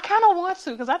 I kind of want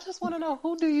to because I just want to know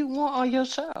who do you want on your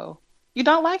show. You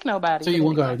don't like nobody. I'll tell you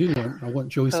one guy I do want. I want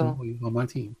Joey Samoa on my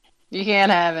team. You can't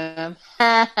have him.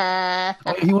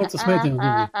 Oh, he went to SmackDown, didn't he?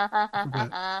 I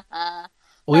forgot.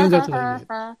 Oh, we haven't got to that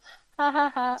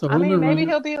yet. So I mean, maybe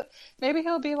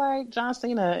he'll be like John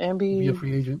Cena and be a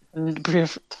free agent. be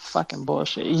fucking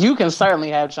bullshit. You can certainly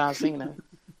have John Cena.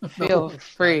 Feel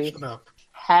free. Shut up.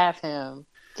 Have him.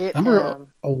 Get I remember him.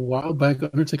 a while back,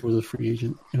 Undertaker was a free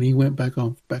agent, and he went back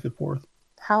and forth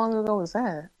How long ago was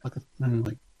that? like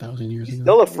 1,000 years He's ago.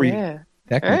 still a free. Yeah.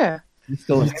 Technically. Yeah. He's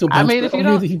still. He still I bounced mean, back.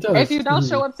 if you don't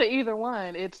show up to either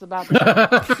one, it's about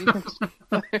the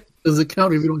Does it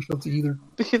count if you don't show up to either?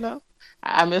 you know.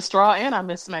 I miss Raw and I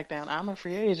miss SmackDown. I'm a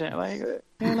free agent, like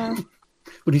you know.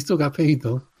 But he still got paid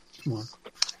though. Come on.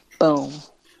 Boom.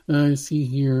 I see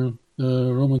here.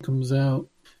 Roman comes out.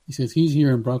 He says he's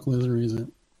here and Brock Lesnar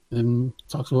isn't, and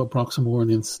talks about Brock some more. And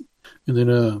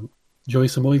then Joey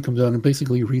Samoa comes out and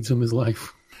basically reads him his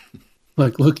life.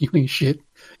 Like, look, you ain't shit.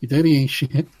 Your daddy ain't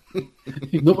shit.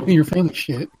 Nobody in your family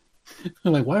shit.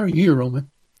 I'm like, why are you here,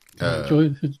 Roman?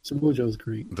 Samoa Joe's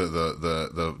great.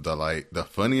 The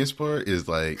funniest part is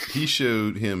like he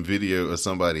showed him video of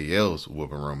somebody else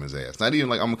whooping Roman's ass. Not even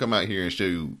like I'm gonna come out here and show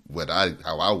you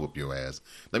how I whoop your ass.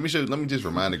 Let me just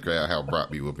remind the crowd how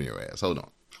Brock be whooping your ass. Hold on,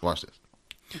 watch this.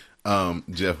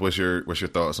 Jeff, what's your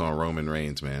thoughts on Roman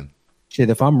Reigns, man? Shit,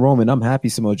 if I'm Roman, I'm happy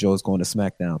Samoa Joe is going to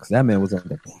SmackDown because that man was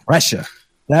under pressure.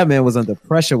 That man was under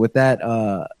pressure with that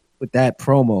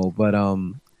promo. But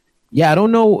yeah, I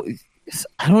don't know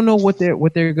what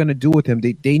they're gonna do with him.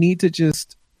 They need to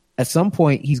just at some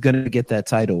point he's gonna get that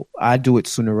title. I'd do it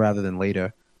sooner rather than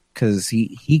later because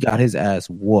he got his ass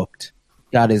whooped,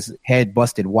 got his head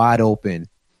busted wide open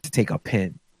to take a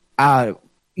pin.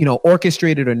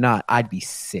 Orchestrated or not, I'd be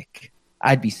sick.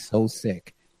 I'd be so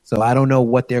sick. So I don't know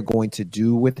what they're going to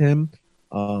do with him.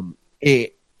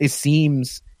 It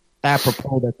seems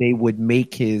apropos that they would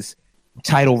make his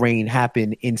title reign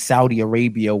happen in Saudi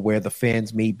Arabia where the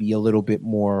fans may be a little bit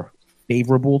more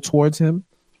favorable towards him.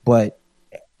 But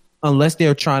unless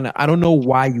they're trying to, I don't know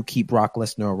why you keep Brock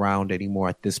Lesnar around anymore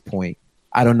at this point.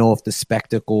 I don't know if the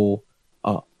spectacle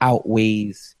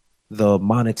outweighs the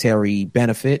monetary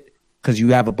benefit because you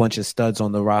have a bunch of studs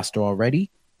on the roster already.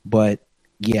 But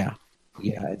yeah,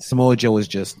 Samoa Joe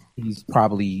is he's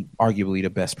probably arguably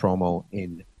the best promo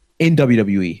in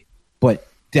WWE, but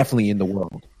definitely in the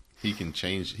world. He can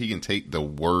take the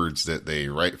words that they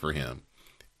write for him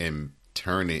and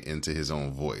turn it into his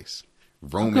own voice.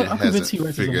 Roman hasn't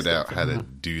figured out how to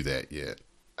do that yet.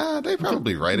 They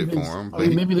probably write it for him. But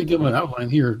maybe they give him an outline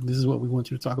here. This is what we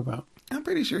want you to talk about. I'm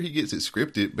pretty sure he gets it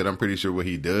scripted, but I'm pretty sure what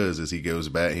he does is he goes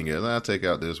back and goes, I'll take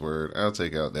out this word, I'll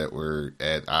take out that word,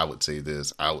 I would say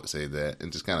this, I would say that, and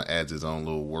just kind of adds his own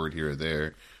little word here or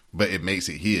there. But it makes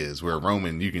it his, where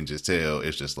Roman, you can just tell,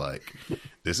 it's just like,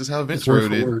 this is how Vince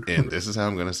wrote it, and this is how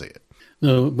I'm going to say it.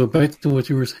 No, but back to what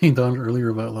you were saying, Don, earlier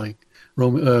about like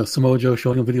Samoa Joe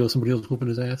showing a video of somebody else whooping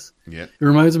his ass. Yeah. It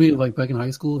reminds me of like back in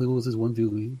high school, there was this one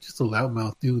dude, just a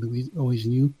loudmouth dude that we always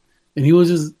knew. And he was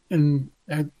just,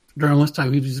 during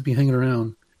lunchtime, he'd just be hanging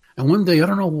around. And one day, I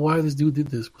don't know why this dude did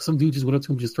this, but some dude just went up to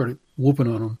him and just started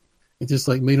whooping on him. It just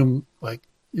like made him like,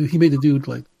 he made the dude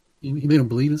like, he made him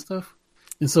bleed and stuff.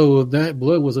 And so that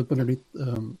blood was up underneath,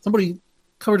 somebody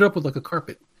covered it up with like a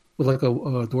carpet, with like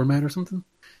a doormat or something.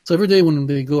 So every day when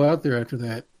they go out there after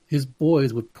that, his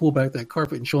boys would pull back that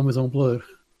carpet and show him his own blood.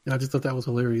 And I just thought that was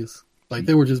hilarious. Like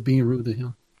they were just being rude to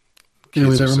him.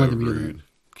 Anyway, that reminded me of that.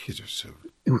 Kids are so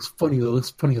rude. It was funny though. It was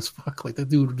funny as fuck. Like that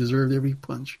dude deserved every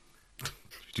punch.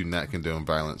 Do not condone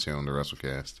violence here on the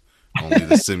WrassleCast. Only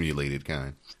the simulated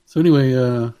kind. So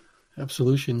anyway,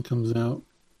 Absolution comes out.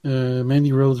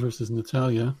 Mandy Rose versus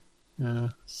Natalya.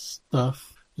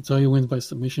 Stuff. Natalya wins by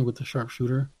submission with the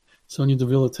sharpshooter. Sonya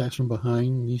Deville attacks from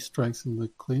behind. Knee strikes in the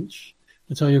clinch.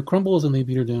 Natalya crumbles and they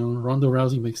beat her down. Ronda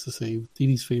Rousey makes the save.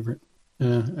 Didi's favorite.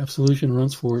 Absolution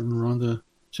runs for it and Ronda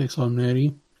checks on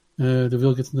Natty.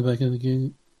 Deville gets in the back end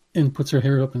again and puts her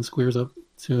hair up and squares up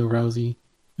to Rousey.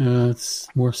 It's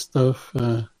more stuff.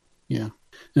 Yeah.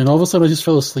 And all of a sudden I just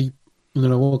fell asleep. And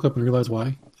then I woke up and realized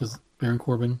why. Because Baron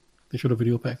Corbin, they showed a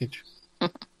video package.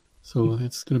 So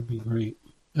it's going to be great.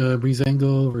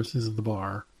 Breezango versus The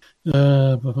Bar.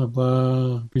 Blah, blah,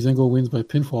 blah. Breezango wins by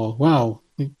pinfall. Wow.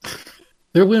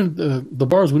 They're winning. The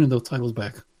Bar's winning those titles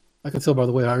back. I can tell by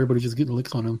the way how everybody's just getting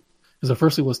licks on them. Because at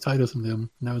first it was Titus and them.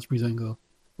 Now it's Breezango.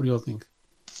 What do y'all think?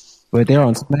 But they're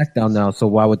on SmackDown now, so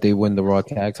why would they win the Raw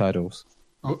tag titles?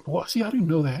 Oh, well, see, I didn't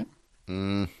know that.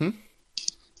 Mm-hmm.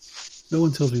 No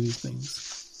one tells me these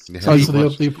things. That's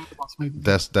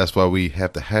why we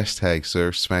have the hashtag,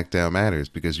 sir. SmackDown Matters,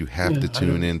 because you have to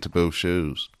tune in to both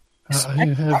shows.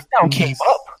 SmackDown came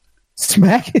up.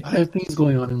 Smack. I have things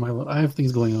going on in my life. I have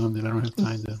things going on that I don't have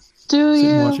time to sit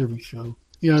and watch every show.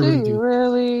 Yeah, I really do.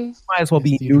 Really? Might as well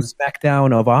be new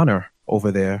SmackDown of Honor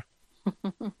over there.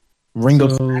 Ring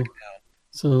of SmackDown.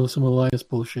 So some Elias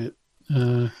bullshit.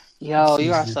 Yo,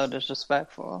 you are so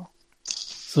disrespectful.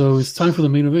 So it's time for the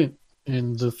main event.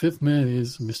 And the fifth man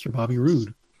is Mr. Bobby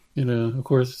Roode. And, of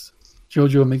course,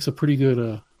 JoJo makes a pretty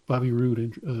good Bobby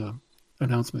Roode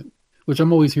announcement, which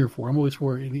I'm always here for. I'm always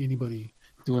for anybody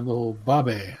doing the whole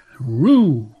Bobby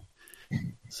Roode.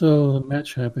 So the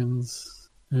match happens.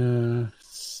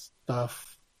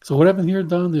 Stuff. So what happened here,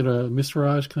 Don? Did Mr.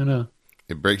 Raj kind of...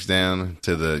 It breaks down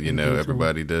to the,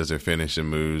 everybody does their finishing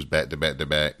moves back to back to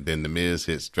back. Then The Miz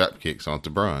hits drop kicks onto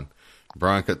Braun.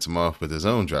 Braun cuts him off with his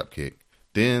own drop kick.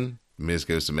 Then Miz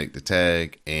goes to make the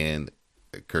tag, and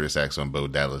Curtis Axel and Bo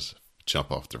Dallas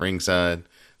jump off the ringside.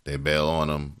 They bail on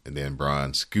him, and then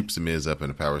Braun scoops the Miz up in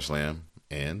a power slam,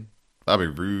 and Bobby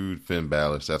Roode, Finn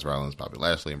Balor, Seth Rollins, Bobby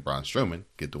Lashley, and Braun Strowman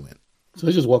get the win. So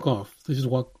they just walk off. They just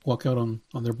walk out on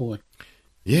their boy.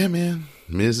 Yeah, man.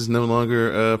 Miz is no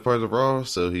longer part of Raw,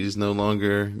 so he's no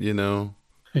longer, He's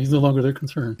no longer their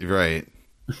concern. Right.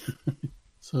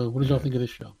 So what did y'all think of this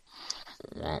show?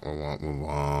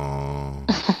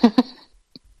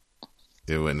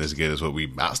 It wasn't as good as what we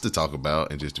about to talk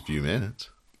about in just a few minutes.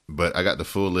 But I got the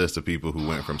full list of people who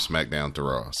went from SmackDown to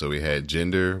Raw. So we had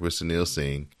Jinder with Sunil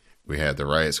Singh. We had the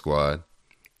Riot Squad.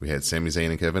 We had Sami Zayn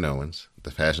and Kevin Owens.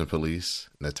 The Fashion Police,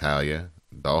 Natalya,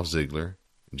 Dolph Ziggler,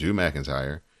 Drew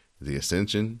McIntyre, The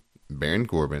Ascension, Baron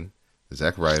Corbin,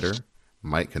 Zack Ryder,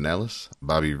 Mike Kanellis,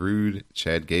 Bobby Roode,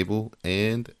 Chad Gable,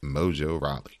 and Mojo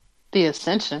Rawley. The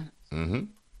Ascension. Mm-hmm.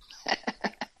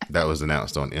 That was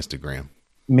announced on Instagram.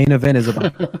 Main event is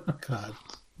about God,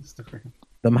 Instagram.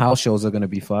 Them house shows are going to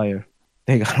be fire.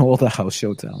 They got all the house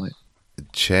show talent.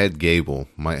 Chad Gable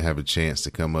might have a chance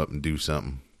to come up and do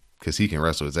something because he can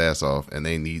wrestle his ass off, and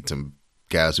they need some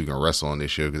guys who can wrestle on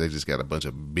this show because they just got a bunch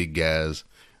of big guys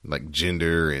like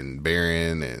Jinder and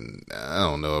Baron, and I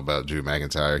don't know about Drew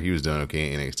McIntyre. He was doing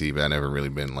okay in NXT, but I never really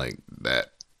been like that,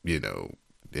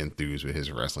 enthused with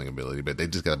his wrestling ability. But they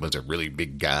just got a bunch of really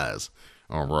big guys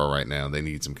on Raw right now. They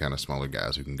need some kind of smaller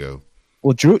guys who can go.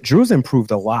 Well, Drew's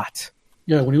improved a lot.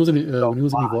 Yeah, when he was in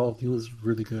Evolve, he was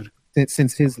really good.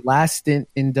 Since his last stint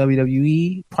in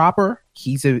WWE proper,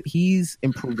 he's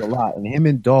improved a lot. And him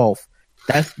and Dolph,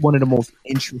 that's one of the most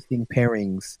interesting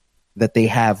pairings that they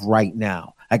have right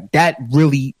now. Like that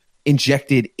really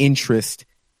injected interest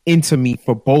into me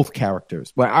for both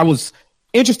characters. But I was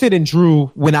interested in Drew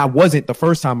when I wasn't the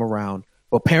first time around,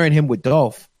 but pairing him with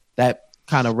Dolph, that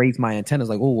kind of raised my antennas.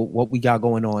 Like, oh, what we got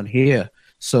going on here?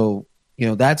 So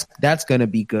that's gonna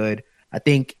be good. I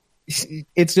think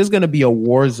it's just gonna be a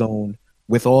war zone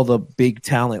with all the big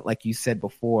talent, like you said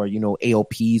before.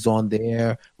 AOP's on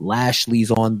there,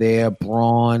 Lashley's on there,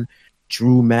 Braun,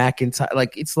 Drew McIntyre.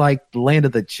 Like it's like the land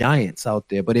of the giants out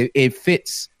there. But it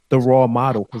fits the Raw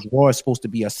model because Raw is supposed to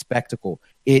be a spectacle.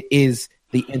 It is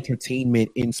the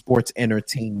entertainment in sports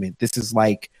entertainment. This is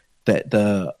like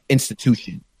the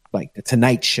institution, like the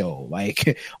Tonight Show,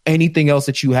 like anything else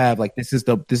that you have. Like this is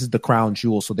the crown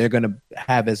jewel. So they're gonna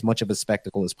have as much of a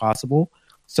spectacle as possible.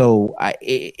 So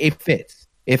it fits.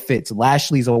 It fits.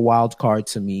 Lashley's a wild card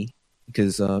to me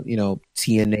because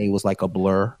TNA was like a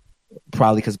blur,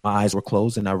 probably because my eyes were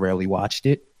closed and I rarely watched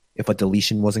it if a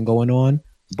deletion wasn't going on.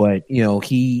 But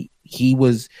he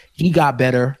got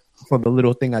better for the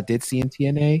little thing I did see in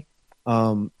TNA.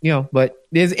 But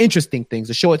there's interesting things.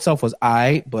 The show itself was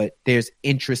but there's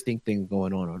interesting things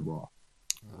going on Raw.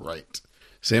 Right.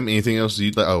 Sam, anything else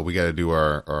you'd like? Oh, we got to do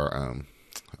our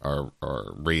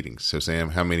ratings. So, Sam,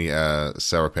 how many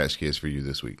Sour Patch Kids for you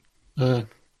this week? Can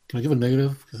I give a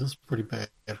negative? Because that's pretty bad.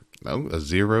 No, a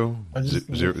zero?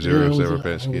 Zero Sour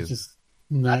Patch Kids? Just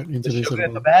not into the this sugar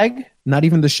in the bag? Not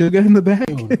even the sugar in the bag?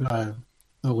 Oh, God.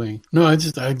 No way. No, I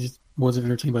just wasn't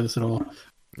entertained by this at all. All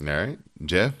right.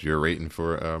 Jeff, your rating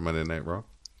for Monday Night Raw?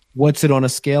 What's it on a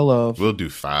scale of? We'll do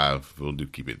 5. We'll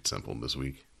keep it simple this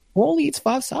week. Who only eats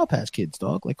 5 Sour Patch Kids,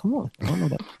 dog? Like, come on. I don't know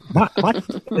that.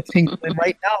 My tingling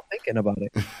right now thinking about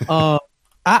it.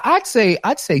 I'd say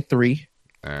 3.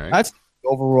 All right.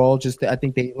 overall, just I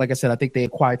think they, like I said, I think they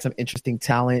acquired some interesting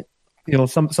talent. You know,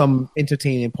 some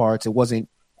entertaining parts. It wasn't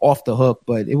off the hook,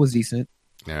 but it was decent.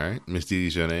 All right, Miss Didi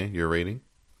Jonay, your rating?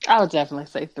 I would definitely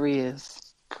say 3 is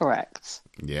correct.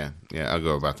 Yeah, I'll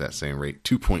go about that same rate,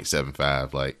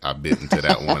 2.75. Like I bit into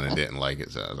that one and didn't like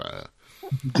it, so I was like,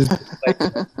 Just like,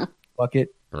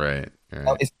 bucket. right.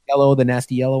 Oh, it's yellow, the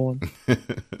nasty yellow one.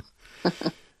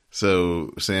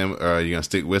 So, Sam, are you gonna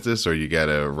stick with us, or you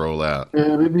gotta roll out?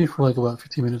 Yeah, maybe for like about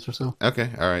 15 minutes or so. Okay,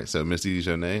 all right. So, Miss Didi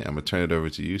Jonay, I'm gonna turn it over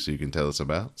to you so you can tell us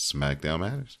about SmackDown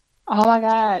Matters. Oh my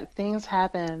God, things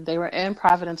happened. They were in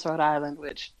Providence, Rhode Island,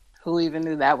 which who even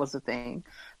knew that was a thing?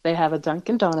 They have a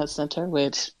Dunkin' Donuts Center,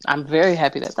 which I'm very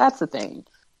happy that that's a thing.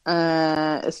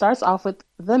 It starts off with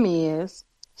The Miz.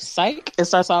 Psych. It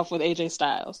starts off with AJ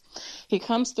Styles. He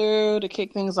comes through to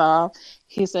kick things off.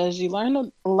 He says, you learn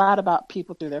a lot about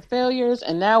people through their failures,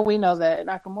 and now we know that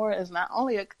Nakamura is not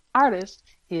only an artist,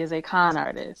 he is a con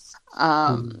artist.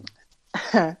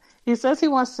 He says he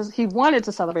wanted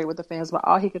to celebrate with the fans, but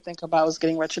all he could think about was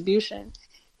getting retribution.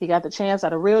 He got the chance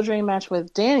at a real dream match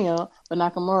with Daniel, but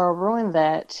Nakamura ruined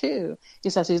that too.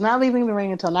 He says he's not leaving the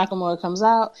ring until Nakamura comes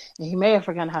out, and he may have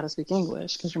forgotten how to speak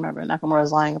English, because remember, Nakamura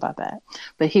is lying about that.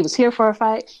 But he was here for a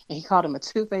fight, and he called him a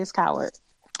two-faced coward.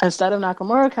 Instead of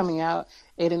Nakamura coming out,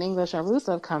 Aiden English and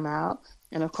Rusev come out,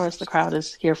 and of course the crowd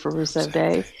is here for Rusev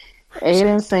Day.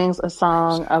 Aiden sings a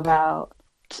song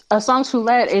to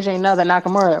let AJ know that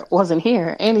Nakamura wasn't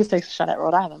here, and he takes a shot at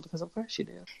Rhode Island, because of course you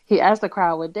do. He asks the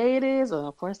crowd what day it is, and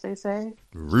of course they say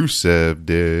Rusev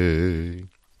Day.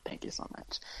 Thank you so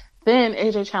much. Then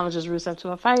AJ challenges Rusev to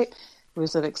a fight.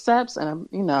 Rusev accepts, and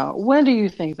when do you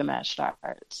think the match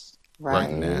starts?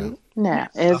 Right now. Now,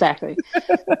 exactly.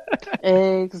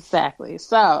 Exactly.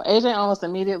 So AJ almost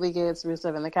immediately gets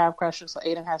Rusev in the calf crusher, so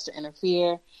Aiden has to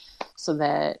interfere so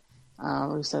that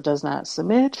Rusev does not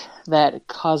submit. That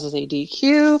causes a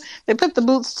DQ. They put the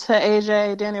boots to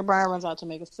AJ. Daniel Bryan runs out to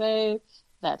make a save.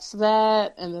 That's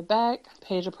that. In the back,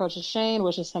 Paige approaches Shane,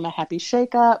 wishes him a happy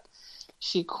shakeup.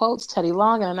 She quotes Teddy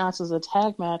Long and announces a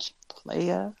tag match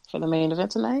playa for the main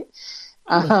event tonight.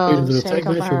 Tag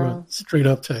match or a straight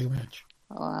up tag match?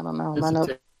 Oh, I don't know. My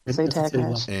notes say tag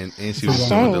match. And she was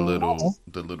doing the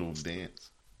little dance.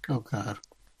 Oh God.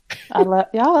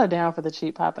 Y'all are down for the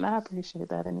cheap pop, and I appreciate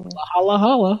that anyway. Holla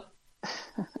holla.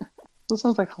 This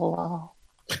sounds like hello.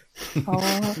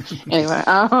 Anyway,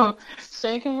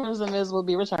 Shane confirms The Miz will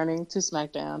be returning to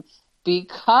SmackDown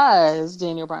because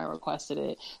Daniel Bryan requested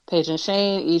it. Paige and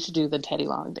Shane each do the Teddy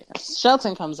Long dance.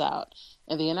 Shelton comes out,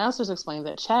 and the announcers explain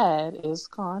that Chad is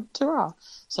gone to Raw,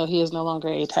 so he is no longer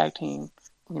a tag team,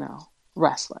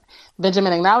 wrestler.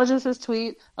 Benjamin acknowledges his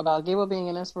tweet about Gable being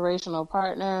an inspirational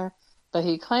partner, but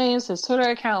he claims his Twitter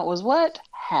account was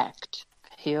hacked.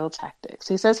 Heel tactics.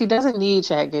 He says he doesn't need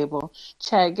Chad Gable.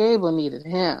 Chad Gable needed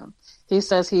him. He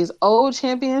says he's owed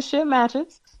championship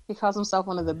matches. He calls himself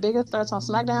one of the biggest threats on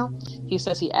SmackDown. He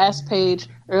says he asked Paige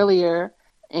earlier,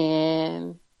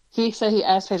 for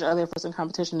some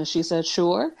competition, and she said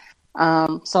sure.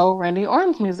 So Randy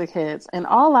Orton's music hits, and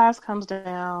All Lives comes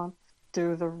down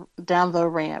the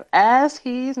ramp. As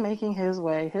he's making his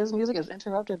way, his music is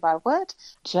interrupted by what?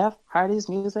 Jeff Hardy's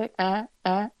music.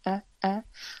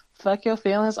 Fuck your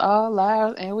feelings, All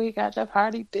Lives, and we got Jeff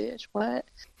Hardy, bitch. What?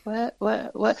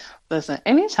 Listen,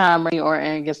 anytime Randy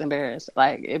Orton gets embarrassed,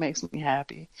 it makes me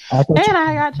happy. I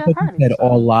got Jeff Hardy. Said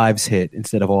All Lives hit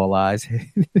instead of All Eyes hit.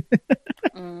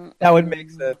 That would make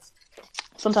sense.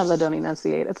 Sometimes I don't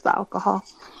enunciate. It's the alcohol.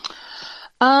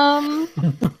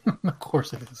 Of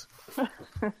course it is.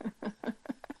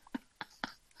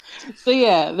 So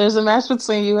yeah, there's a match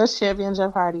between U.S. champion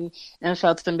Jeff Hardy and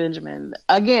Shelton Benjamin.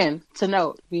 Again, to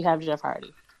note, we have Jeff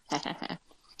Hardy.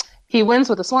 He wins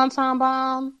with a Swanton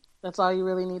Bomb. That's all you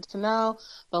really need to know.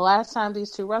 The last time these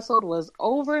two wrestled was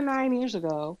over 9 years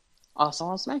ago, also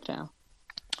on SmackDown.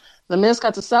 The Miz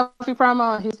got the selfie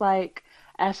promo, and he's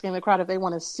asking the crowd if they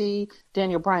want to see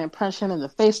Daniel Bryan punch him in the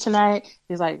face tonight.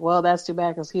 He's like, well, that's too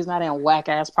bad because he's not in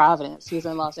whack-ass Providence. He's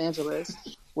in Los Angeles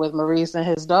with Maurice and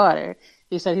his daughter.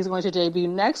 He said he's going to debut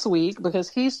next week because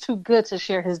he's too good to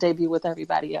share his debut with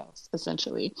everybody else,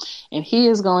 essentially. And he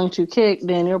is going to kick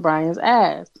Daniel Bryan's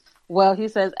ass. Well, he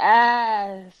says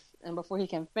ass. And before he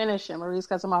can finish it, Maurice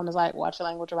cuts him off and is like, watch your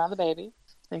language around the baby.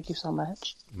 Thank you so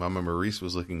much. Mama Maurice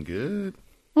was looking good.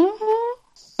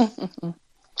 Mm-hmm.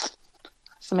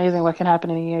 It's amazing what can happen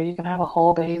in a year. You can have a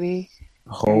whole baby.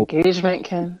 Your engagement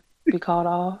can be called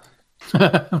off.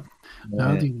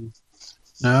 Now,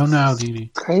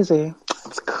 Didi. Crazy.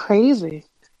 It's crazy.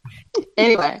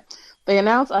 Anyway, they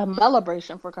announced a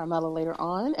celebration for Carmella later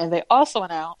on, and they also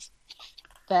announced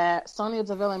that Sonya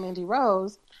Deville and Mandy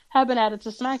Rose have been added to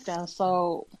SmackDown.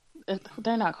 So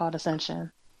they're not called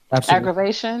Ascension. Absolutely.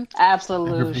 Aggravation?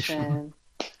 Absolution.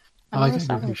 I like was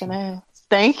starting with the Aggravation. name.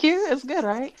 Thank you. It's good,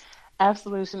 right?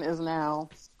 Absolution is now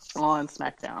on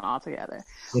SmackDown altogether.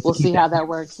 We'll see how that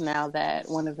works now that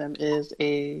one of them is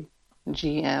a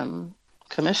GM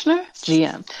commissioner?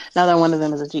 GM. Now that one of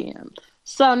them is a GM.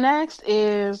 So next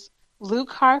is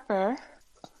Luke Harper,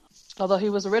 although he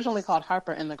was originally called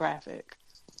Harper in the graphic,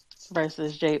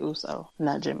 versus Jey Uso,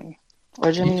 not Jimmy.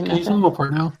 Or Jimmy. Can you tell them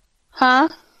apart now? Huh?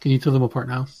 Can you tell them apart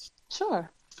now? Sure.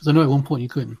 Because I know at one point you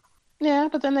couldn't. Yeah,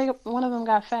 but then one of them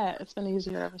got fat. It's been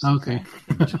easier ever since. Okay.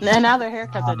 And now their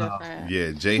haircuts are different.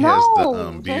 Yeah, Jay has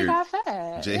the Jay beard. got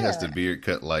fat. Jay has the beard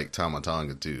cut like Tama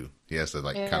Tonga too. He has the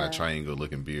kind of triangle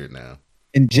looking beard now.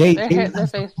 And Jay, Their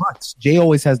face. Jay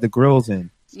always has the grills in.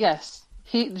 Yes,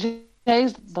 Jay's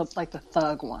the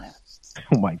thug one.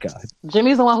 Oh my god.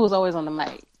 Jimmy's the one who's always on the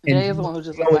mic. Jay is the one who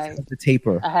just always like has the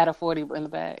taper. I had a 40 in the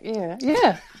back. Yeah.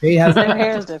 Jay has Their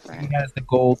hair is different. He has the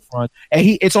gold front,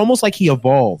 and it's almost like he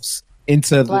evolves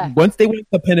into once they went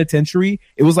to penitentiary.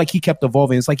 It was like he kept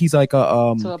evolving. It's like he's like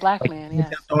a to a black man. Yeah.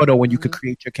 Auto when you could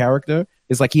create your character.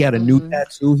 It's like he had a new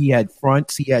tattoo. He had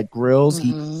fronts. He had grills.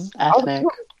 Ethnic,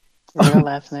 real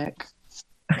ethnic.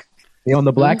 They on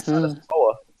the black side of the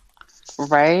floor.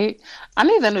 Right. I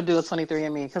need them to do a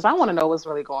 23andMe because I want to know what's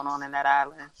really going on in that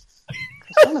island.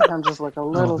 Some of them just look a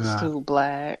little too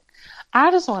black. I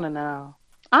just want to know.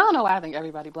 I don't know why I think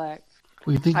everybody black.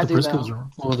 Well, you think the Briscoes are?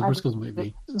 Well, the Briscoes might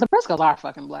be. The Briscoes are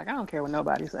fucking black. I don't care what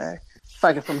nobody say.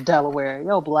 Fucking from Delaware.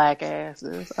 Yo, black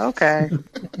asses. Okay.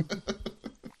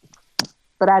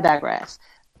 But I digress.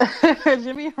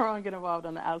 Jimmy and Ron get involved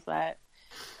on the outside.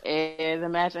 And the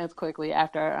match ends quickly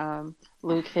after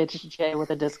Luke hits Jay with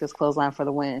a discus clothesline for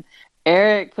the win.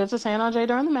 Eric puts his hand on Jay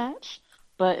during the match,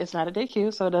 but it's not a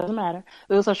DQ, so it doesn't matter.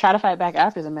 The Usos try to fight back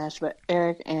after the match, but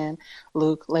Eric and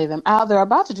Luke lay them out. They're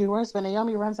about to do worse, but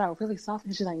Naomi runs out really soft,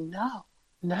 and she's like, no.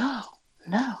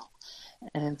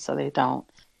 And so they don't.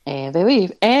 And they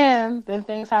leave. And then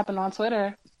things happen on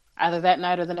Twitter, either that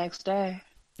night or the next day.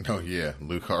 Oh, yeah.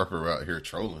 Luke Harper out here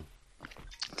trolling.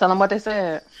 Tell them what they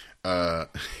said.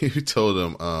 He told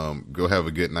him, go have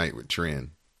a good night with Trin.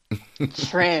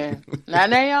 Trin. Not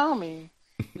Naomi.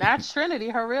 Not Trinity,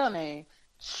 her real name.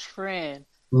 Trin.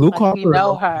 Luke Harper we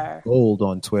know her. Gold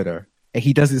on Twitter. And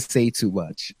he doesn't say too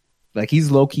much. Like,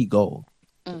 he's low-key gold.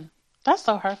 That's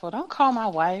so hurtful. Don't call my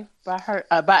wife by her.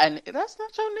 That's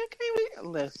not your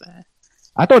nickname. Listen.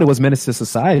 I thought it was Menace to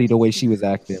Society the way she was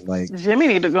acting. Like Jimmy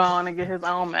need to go on and get his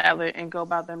own mallet and go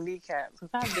about them kneecaps. Because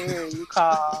how dare you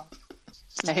call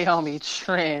Naomi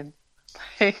Trin?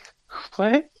 Like,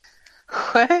 what?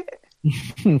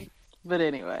 But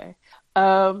anyway.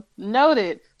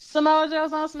 Noted. Samoa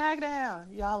Joe's on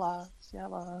SmackDown. Y'all lost.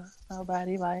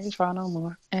 Nobody likes Raw no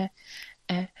more.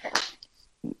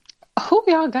 Who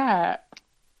y'all got?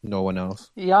 No one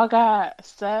else. Y'all got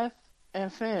Seth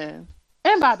and Finn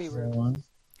and Bobby Roode.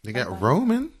 They got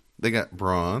Roman. They got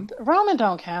Braun. Roman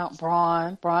don't count.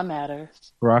 Braun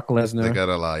matters. Brock Lesnar. They got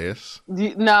Elias.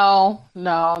 No.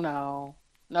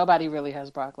 Nobody really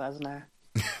has Brock Lesnar.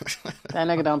 That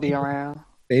nigga don't be around.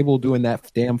 Stable doing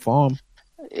that damn farm.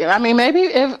 I mean,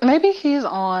 maybe he's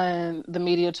on the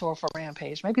media tour for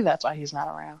Rampage. Maybe that's why he's not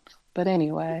around. But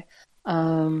anyway, they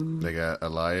got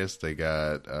Elias. They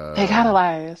got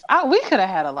Elias. We could have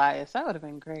had Elias. That would have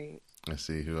been great. Let's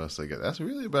see who else they got. That's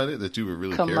really about it that you would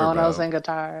really care about. Kimonos and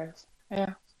guitars.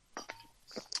 Yeah,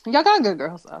 y'all got good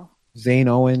girls though. Zane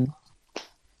Owen.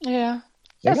 Yeah.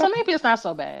 So maybe it's not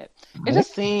so bad. It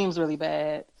just seems really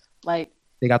bad. Like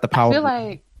they got the power.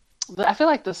 I feel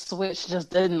like the switch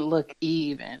just didn't look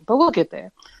even, but we'll get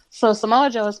there. So Samoa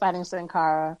Joe is fighting Sin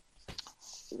Cara.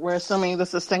 We're assuming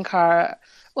this is Sin Cara.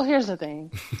 Well, here's the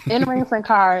thing: in-ring Sin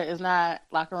Cara is not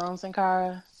locker room Sin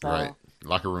Cara. So right,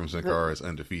 locker room Sin Cara is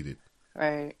undefeated.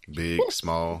 Right, big,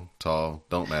 small, tall,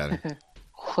 don't matter.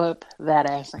 Whoop that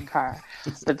ass Sin Cara.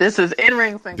 But this is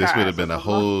in-ring Sin Cara. This would have been a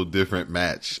whole different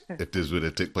match if this would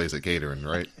have took place at catering,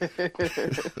 right?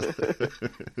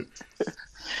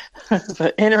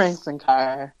 But in-ring Sin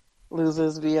Cara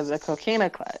loses via the coquina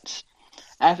clutch.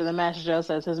 After the match, Joe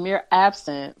says his mere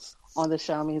absence on the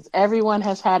show means everyone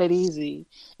has had it easy,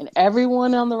 and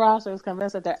everyone on the roster is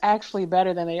convinced that they're actually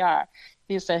better than they are.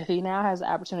 He said he now has the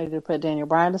opportunity to put Daniel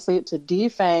Bryan to sleep, to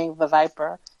defang the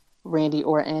Viper, Randy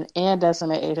Orton, and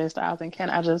decimate AJ Styles. And can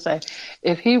I just say,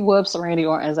 if he whoops Randy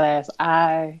Orton's ass,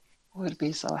 I would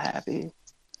be so happy.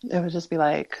 It would just be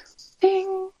like,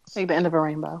 ding, like the end of a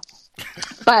rainbow.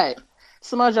 But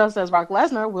Samoa Joe says Brock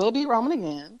Lesnar will beat Roman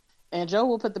again, And Joe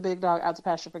will put the big dog out to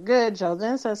pasture for good. Joe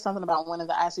then says something about winning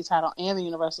the IC title and the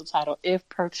Universal title if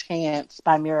perchance,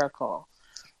 by miracle,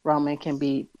 Roman can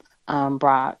beat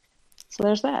Brock. So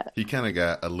there's that. He kind of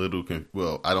got a little,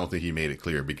 well, I don't think he made it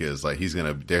clear because like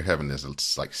they're having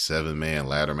this like 7-man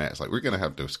ladder match. Like we're going to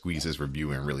have to squeeze this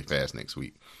review in really fast next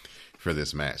week for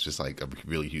this match. Just like a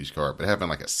really huge card, but having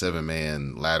like a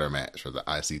 7-man ladder match for the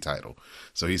IC title.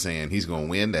 So he's saying he's going to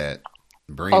win that.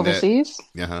 Bring overseas?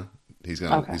 That. He's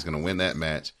gonna win that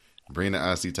match, bring the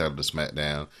IC title to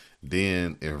SmackDown.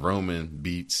 Then if Roman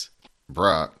beats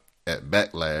Brock at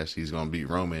Backlash, he's gonna beat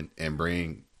Roman and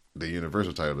bring the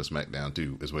Universal title to SmackDown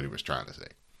too. Is what he was trying to say.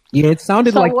 Yeah, it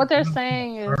sounded like what they're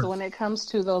saying is when it comes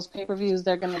to those pay-per-views,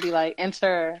 they're gonna be like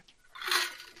enter.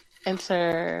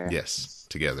 Yes,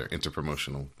 together,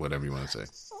 interpromotional, whatever you want to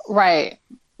say. Right.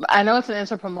 I know it's an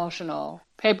interpromotional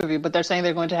pay-per-view, but they're saying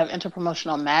they're going to have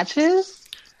interpromotional matches.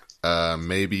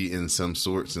 Maybe in some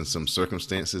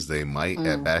circumstances they might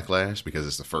at Backlash because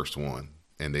it's the first one,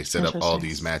 and they set up all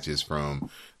these matches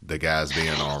from the guys being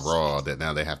on Raw that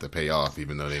now they have to pay off,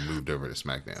 even though they moved over to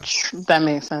SmackDown. That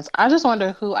makes sense. I just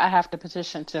wonder who I have to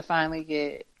petition to finally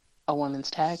get a women's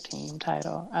tag team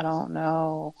title. I don't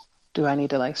know. Do I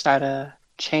need to like start a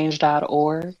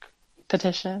change.org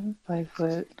petition? Like,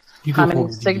 how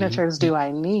many signatures do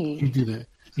I need? You do that.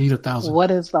 You need 1,000.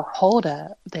 What is the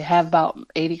holdup? They have about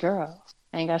 80 girls.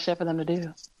 Ain't got shit for them to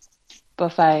do.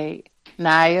 But fight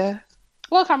Nia.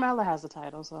 Well, Carmella has the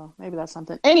title, so maybe that's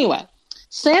something. Anyway,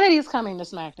 Sanity's coming to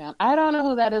SmackDown. I don't know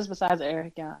who that is besides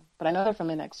Eric Young, but I know they're from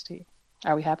NXT.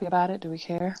 Are we happy about it? Do we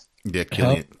care? Yeah,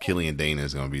 Killian Dana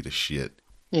is gonna be the shit.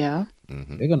 Yeah,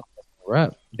 they're gonna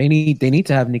rep. They need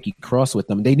to have Nikki Cross with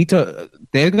them.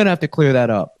 They're gonna have to clear that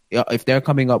up if they're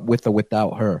coming up with or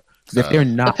without her. If they're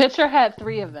not, the picture had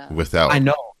 3 of them. I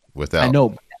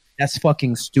know. That's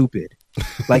fucking stupid.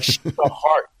 Like she's the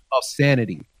heart of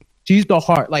Sanity. She's the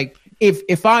heart. Like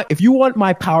if you want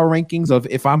my power rankings of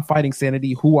if I'm fighting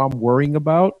Sanity, who I'm worrying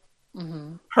about,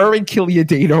 her and Killian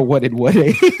Dane are 1 and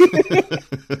 1A.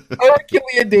 Her and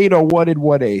Killian Dane are 1 and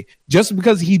 1A. Just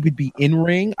because he would be in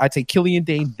ring, I take Killian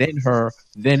Dane, then her,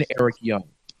 then Eric Young,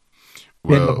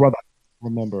 then the brother.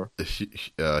 Remember,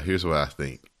 here's what I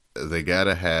think. They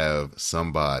gotta have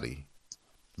somebody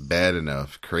bad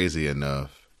enough, crazy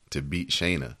enough to beat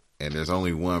Shayna, and there's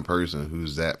only one person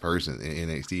who's that person in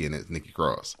NXT, and it's Nikki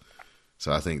Cross.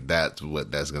 So I think that's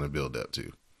what that's gonna build up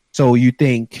to. So you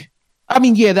think? I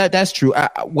mean, yeah, that's true.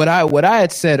 What I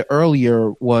had said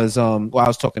earlier was, I'm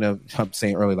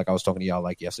saying earlier, like I was talking to y'all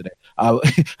like yesterday. I was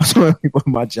talking to people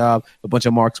in my job, a bunch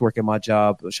of marks working my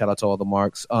job. Shout out to all the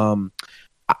marks.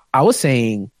 I was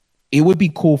saying it would be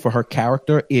cool for her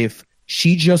character if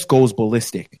she just goes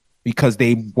ballistic because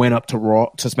they went up to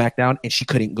SmackDown and she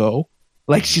couldn't go.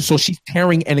 Like she's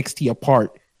tearing NXT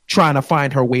apart, trying to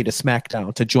find her way to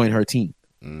SmackDown to join her team.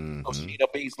 So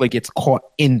Shayna basically gets caught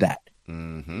in that. So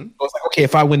it's like, okay,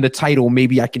 if I win the title,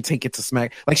 maybe I can take it to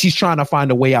Smack. Like she's trying to find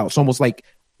a way out. It's almost like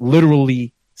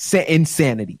literally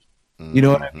insanity. You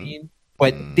know what I mean?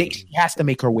 But she has to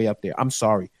make her way up there. I'm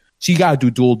sorry. She got to do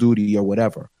dual duty or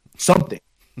whatever. Something.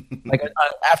 Like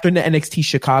after the NXT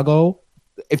Chicago,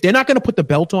 if they're not going to put the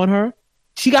belt on her,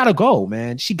 she got to go,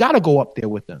 man. She got to go up there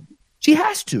with them. She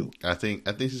has to. I think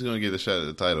she's going to get a shot at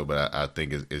the title, but I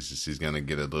think she's going to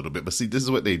get a little bit. But see, this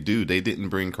is what they do. They didn't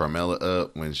bring Carmella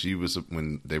up when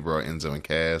they brought Enzo and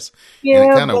Cass. Yeah,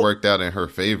 and it kind of worked out in her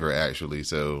favor, actually.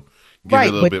 So give it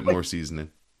a little bit more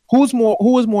seasoning. Who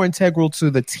was more integral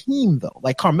to the team, though?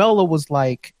 Like Carmella was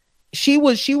like, she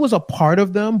was a part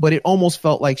of them, but it almost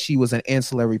felt like she was an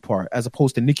ancillary part as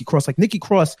opposed to Nikki Cross. Like Nikki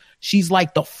Cross, she's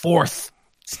like the fourth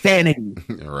Sanity.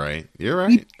 Right. You're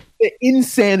right.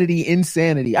 Insanity.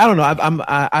 I don't know.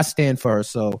 I stand for her.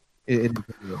 So okay,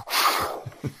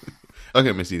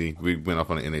 Miss CD, we went off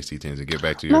on an NXT tangent. Get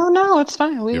back to your No, it's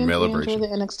fine. We enjoy the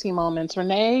NXT moments.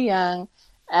 Renee Young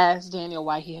asked Daniel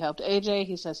why he helped AJ.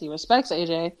 He says he respects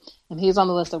AJ, and he's on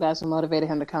the list of guys who motivated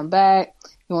him to come back.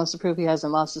 He wants to prove he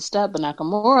hasn't lost a step, but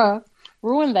Nakamura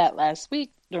ruined that last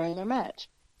week during their match.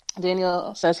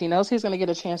 Daniel says he knows he's going to get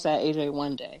a chance at AJ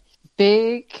one day.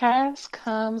 Big Cass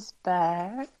comes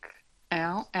back.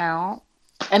 Ow.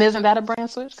 And isn't that a brand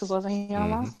switch? Because wasn't he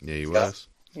on Raw? Yeah, he was.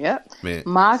 Yep. Man.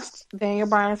 Mocks Daniel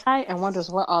Bryan's height and wonders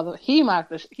what all the... He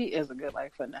is a good,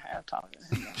 like, 1.5 taller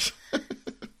than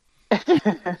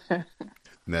him.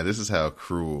 Now, this is how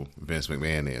cruel Vince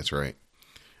McMahon is, right?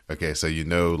 Okay, so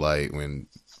like, when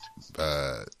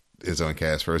Enzo and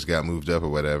Cass first got moved up or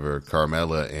whatever,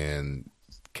 Carmella and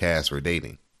Cass were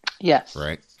dating. Yes.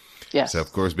 Right? Yes. So,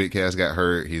 of course, Big Cass got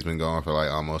hurt. He's been gone for, like,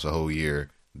 almost a whole year.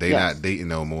 They not dating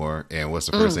no more. And what's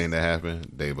the first thing that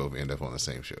happened? They both end up on the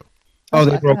same show. Oh,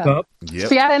 they fucked broke up. Yep.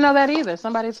 See, I didn't know that either.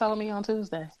 Somebody told me on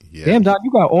Tuesday. Yeah. Damn, Doc,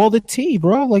 you got all the tea,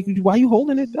 bro. Like, why you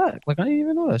holding it back? Like, I didn't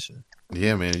even know that shit.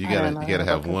 Yeah, man. You I don't gotta know.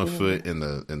 have one foot in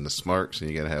the smarks, and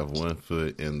you gotta have one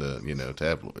foot in the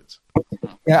tabloids.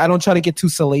 Yeah, I don't try to get too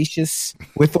salacious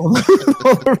with all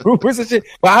the rumors and shit.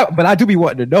 But I do be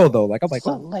wanting to know though. Like I'm like,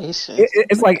 Salacious.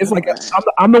 it's like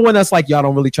I'm the one that's like, y'all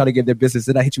don't really try to give their business.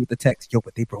 Then I hit you with the text, yo,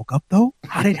 but they broke up though.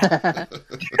 How did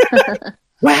that?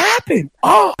 What happened?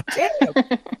 Oh, damn.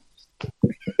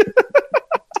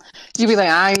 You be like,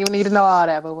 I ain't even need to know all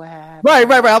that, but what happened? Right.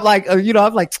 I'm like,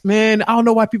 I'm like, man, I don't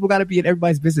know why people got to be in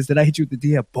everybody's business. Then I hit you with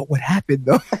the DM, but what happened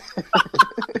though?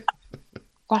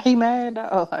 Why he mad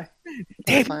though? Like,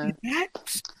 Damn,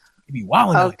 he be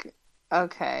wilding.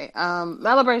 Okay.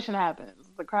 Celebration happens.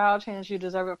 The crowd chants, "You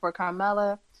deserve it" for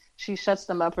Carmella. She shuts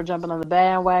them up for jumping on the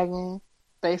bandwagon.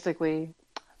 Basically,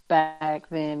 back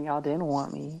then y'all didn't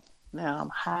want me. Now I'm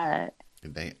hot.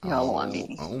 They Y'all want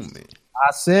me. own me.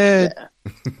 I said.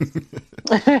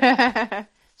 Yeah.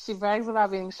 She brags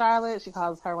about being Charlotte. She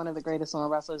calls her one of the greatest women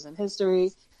wrestlers in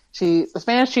history. The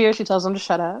fans cheer. She tells them to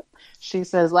shut up. She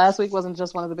says last week wasn't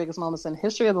just one of the biggest moments in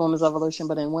history of the women's evolution,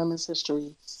 but in women's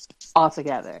history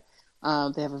altogether.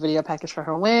 They have a video package for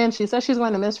her win. She says she's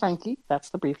going to miss Frankie. That's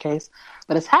the briefcase.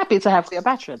 But is happy to have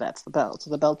Cleopatra. That's the belt. So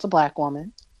the belt's a black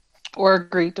woman. Or a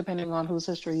Greek, depending on whose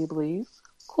history you believe.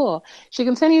 Cool. She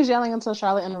continues yelling until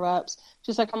Charlotte interrupts.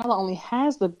 She said Carmella only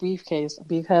has the briefcase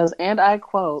because, and I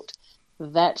quote,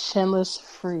 "that chinless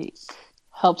freak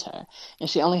helped her. And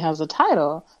she only has the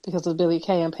title because of Billie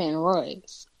Kay and Peyton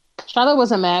Royce." Charlotte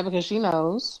wasn't mad because she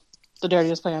knows the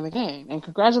dirtiest player in the game and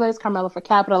congratulates Carmella for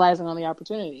capitalizing on the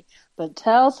opportunity, but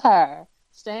tells her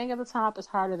staying at the top is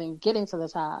harder than getting to the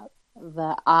top.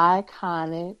 The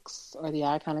Iconics, or the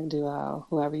Iconic Duo,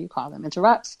 whoever you call them,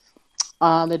 interrupts.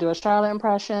 They do a Charlotte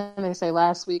impression. They say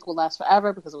last week will last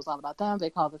forever because it was all about them. They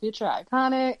call the future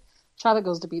iconic. Charlotte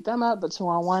goes to beat them up, but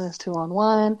 2-on-1 is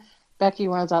 2-on-1. Becky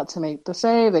runs out to make the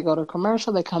save. They go to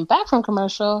commercial. They come back from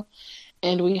commercial,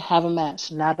 and we have a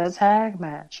match. Not a tag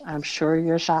match. I'm sure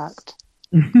you're shocked.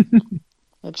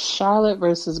 It's Charlotte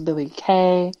versus Billie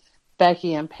Kay.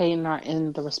 Becky and Peyton are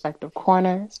in the respective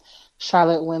corners.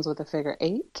 Charlotte wins with a figure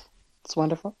 8. It's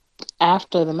wonderful.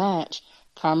 After the match,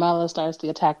 Carmella starts the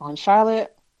attack on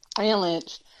Charlotte and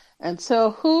Lynch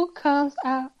until who comes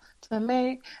out to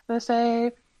make the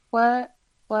save? What?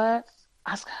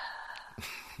 Asuka.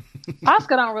 Asuka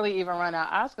don't really even run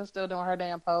out. Asuka's still doing her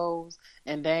damn pose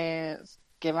and dance,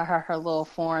 giving her little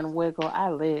foreign wiggle. I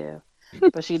live.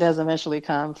 But she does eventually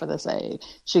come for the save.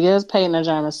 She gives Peyton a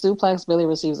German suplex. Billy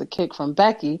receives a kick from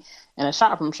Becky and a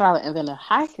shot from Charlotte and then a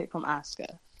high kick from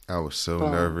Asuka. I was so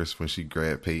nervous when she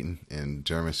grabbed Peyton and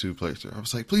German suplexed her. I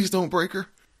was like, please don't break her.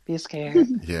 Be scared.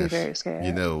 Yes. Be very scared.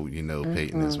 You know,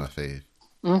 Peyton is my fave.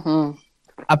 Mm-hmm.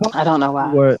 I don't know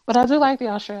why, but I do like the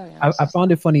Australians. I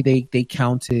found it funny they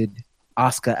counted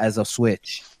Asuka as a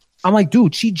switch. I'm like,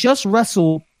 dude, she just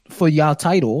wrestled for y'all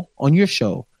title on your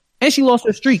show, and she lost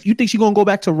her streak. You think she gonna go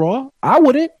back to Raw? I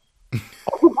wouldn't.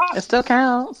 It still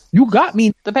counts. You got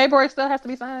me. The paperwork still has to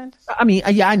be signed. I mean,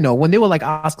 yeah, I know. When they were like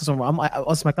Asuka's on Raw, I'm like,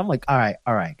 all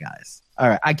right, guys, all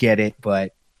right, I get it,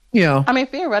 but. You know, I mean,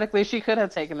 theoretically, she could have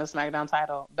taken the SmackDown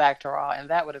title back to Raw, and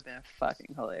that would have been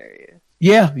fucking hilarious.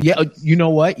 Yeah. You know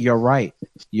what? You're right.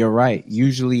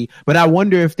 Usually, but I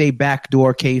wonder if they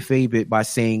backdoor kayfabe it by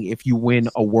saying if you win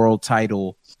a world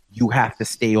title, you have to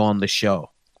stay on the show.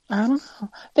 I don't know.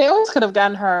 They always could have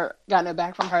gotten it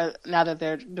back from her. Now that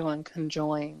they're doing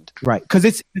conjoined, right? Because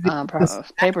it's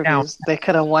pay-per-views. They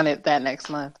could have won it that next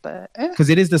month, but because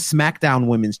it is the SmackDown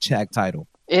Women's Tag Title.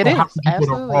 It is. How can you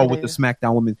put a Raw with the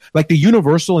SmackDown Women? Like the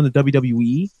Universal and the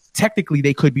WWE, technically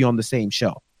they could be on the same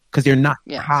show because they're not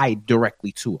tied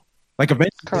directly to them. Like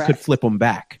eventually they could flip them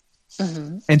back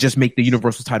and just make the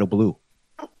Universal title blue.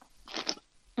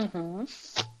 Now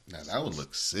that would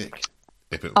look sick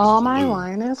if it was all blue. my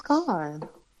wine is gone.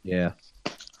 Yeah.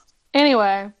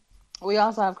 Anyway, we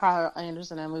also have Carl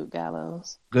Anderson and Luke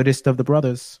Gallows. Goodest of the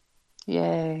brothers.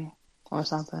 Yay. Or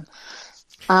something.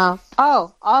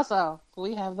 Also,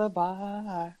 we have the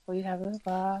bar.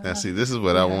 Now, see, this is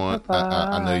what I want.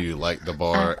 I know you like the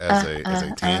bar as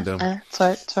a tandem,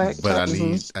 twerk, but I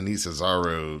need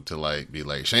Cesaro to be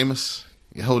like, Sheamus,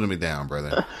 you're holding me down,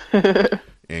 brother,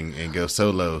 and go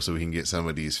solo so we can get some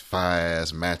of these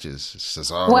fire-ass matches.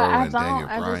 Cesaro and Daniel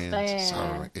Bryan,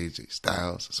 Cesaro and AJ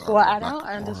Styles. Cesaro I don't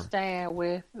understand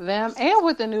with them and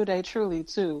with the New Day truly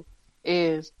too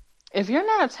is if you're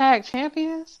not tag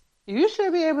champions, you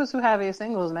should be able to have a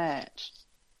singles match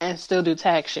and still do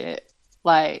tag shit.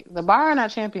 Like, the Bar are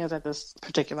not champions at this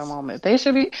particular moment. They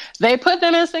put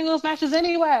them in singles matches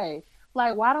anyway.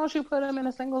 Like, why don't you put them in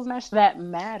a singles match that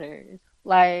matters?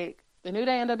 Like, the New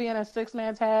Day end up being a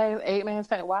 6-man tag, 8-man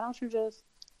tag. Why don't you just...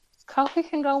 Kofi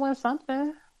can go win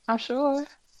something, I'm sure.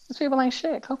 These people ain't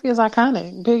shit. Kofi is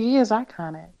iconic. Big E is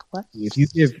iconic. What?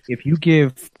 If you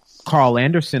give Carl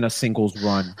Anderson a singles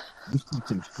run, you see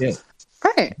some shit.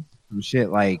 Right. Some shit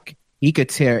like he could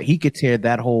tear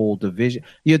that whole division.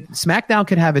 SmackDown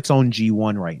could have its own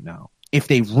G1 right now if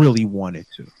they really wanted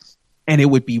to, and it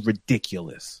would be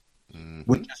ridiculous.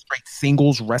 With just straight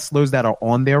singles wrestlers that are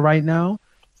on there right now.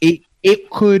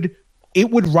 It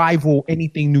would rival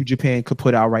anything New Japan could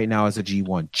put out right now as a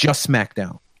G1. Just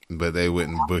SmackDown. But they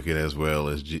wouldn't book it as well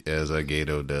as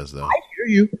Gato does, though. I hear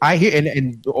you.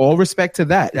 And all respect to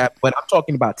that. But I'm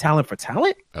talking about talent for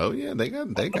talent. Oh yeah, they got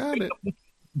it.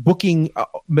 Booking.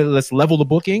 Let's level the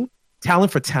booking.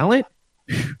 Talent for talent.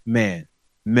 Man.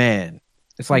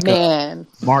 It's like a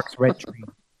Mark's red dream.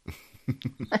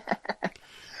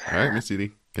 All right, Miss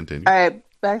CD, continue. All right,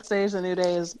 backstage, the New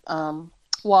Day is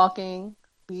walking.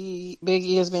 Big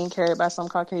E is being carried by some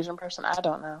Caucasian person. I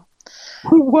don't know.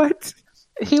 What?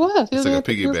 He was. He was on a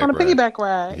piggyback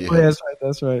ride. Yeah. Oh,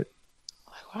 that's right.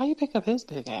 Like, why you pick up his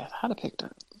big ass? I'd have picked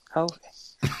up Kofi.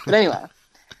 But anyway,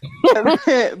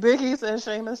 Big E says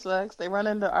Sheamus sucks. They run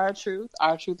into R-Truth.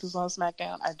 R-Truth is on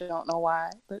SmackDown. I don't know why,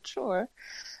 but sure.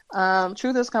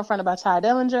 Truth is confronted by Ty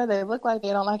Dillinger. They look like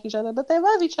they don't like each other, but they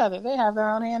love each other. They have their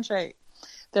own handshake.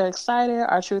 They're excited.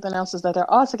 R-Truth announces that they're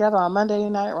all together on Monday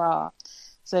Night Raw.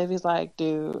 Xavier's like,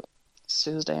 dude, it's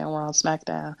Tuesday and we're on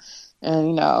SmackDown. And,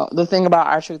 you know, the thing about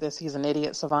R-Truth is he's an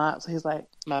idiot savant. So he's like,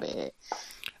 my bad.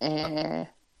 And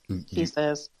he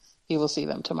says he will see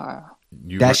them tomorrow.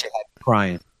 That shit had me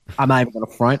crying. I'm not even going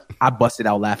to front. I busted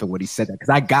out laughing when he said that because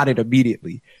I got it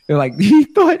immediately. They're like, he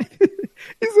thought,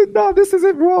 he said, no, this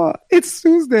isn't Raw. It's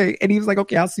Tuesday. And he was like,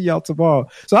 okay, I'll see y'all tomorrow.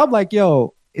 So I'm like,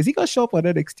 yo, is he going to show up on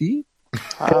NXT?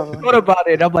 What about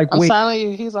it? I'm like, I'm wait. telling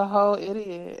you, he's a whole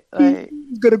idiot. Like,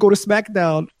 he's going to go to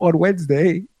SmackDown on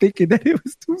Wednesday thinking that it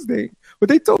was Tuesday. But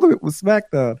they told him it was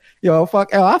SmackDown. Yo,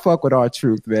 I fuck with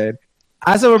R-Truth, man.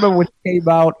 I still remember when he came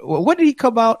out. When did he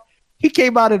come out? He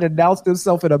came out and announced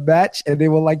himself in a match, and they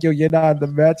were like, yo, you're not in the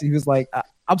match. He was like,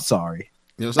 I'm sorry.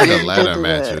 It was like a ladder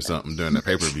match or something during the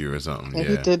pay-per-view or something. Yeah,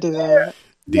 he did do that.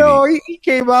 No, he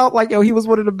came out like, yo, he was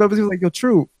one of the members. He was like, yo,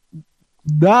 Truth,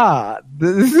 nah,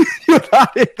 you're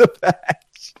not in the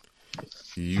match.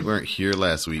 You weren't here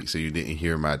last week, so you didn't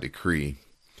hear my decree.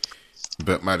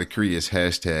 But my decree is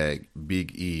hashtag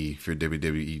Big E for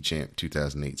WWE Champ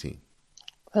 2018.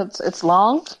 It's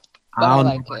long, but I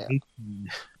like it.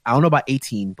 I don't know about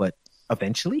 18, but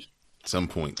eventually. Some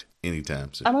point,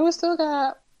 anytime soon. I mean, we still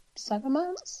got 7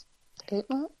 months, 8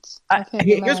 months.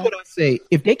 Here's what I say.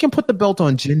 If they can put the belt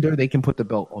on Jinder, they can put the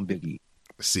belt on Big E.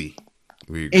 See.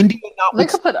 They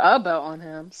could put a belt on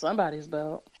him. Somebody's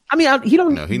belt. I mean, he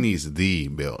don't. No, he needs the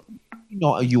belt.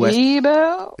 A US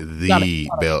belt. The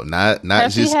belt, not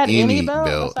just any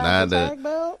belt. Not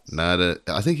a.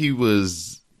 I think he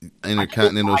was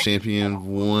Intercontinental Champion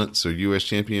once or US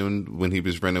Champion when he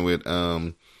was running with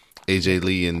AJ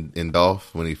Lee and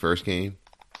Dolph when he first came.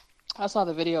 I saw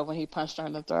the video when he punched her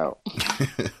in the throat.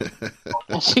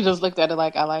 And she just looked at it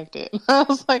like, I liked it. I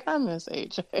was like, I miss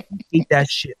AJ. Eat that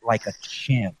shit like a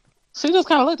champ. She just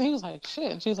kind of looked and he was like,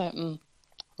 shit. And she was like, it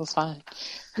was fine.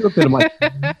 She looked at him like,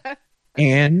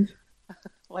 and?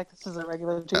 Like, this is a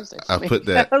regular Tuesday. I put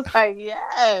that. I was like,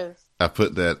 yes. I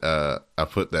put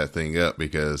that thing up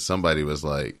because somebody was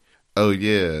like, oh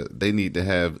yeah, they need to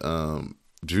have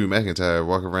Drew McIntyre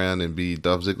walk around and be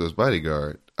Dolph Ziggler's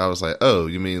bodyguard. I was like, oh,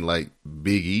 you mean like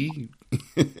Big E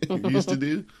used to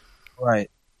do?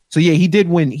 Right. So yeah, he did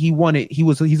win. He won it.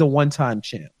 He's a one-time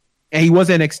champ. And he was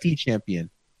NXT champion.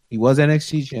 But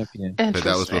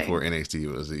that was before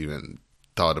NXT was even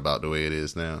thought about the way it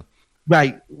is now.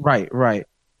 Right.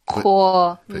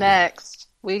 Cool. Next,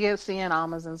 we get Cien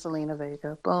Almas and Selena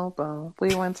Vega. Boom, boom.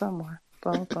 We went somewhere.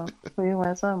 Boom, boom. We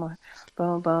went somewhere.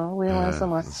 Boom, boom. We went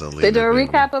somewhere. They do a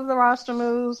recap of the roster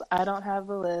moves. I don't have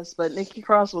the list, but Nikki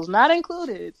Cross was not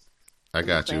included. I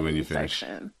got you when you finish.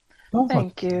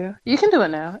 Thank you. You can do it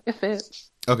now. It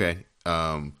fits. Okay.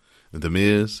 The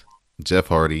Miz, Jeff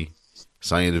Hardy,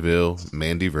 Sonya Deville,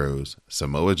 Mandy Rose,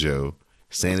 Samoa Joe,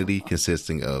 Sanity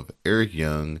consisting of Eric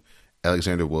Young,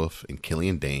 Alexander Wolf, and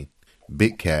Killian Dane,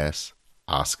 Big Cass,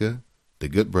 Asuka, The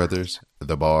Good Brothers,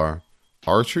 The Bar,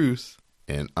 R-Truth,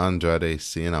 and Andrade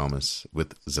Cien Almas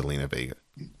with Zelina Vega.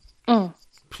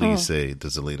 Please say the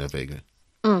Zelina Vega.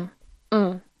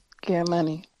 Get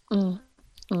money.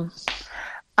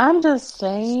 I'm just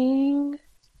saying,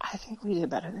 I think we did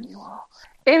better than you all.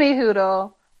 Anywho,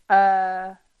 though,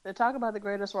 they talk about the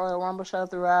greatest Royal Rumble show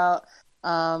throughout.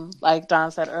 Like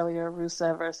Don said earlier,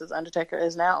 Rusev versus Undertaker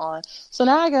is now on. So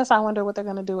now I guess I wonder what they're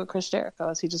going to do with Chris Jericho.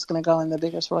 Is he just going to go in the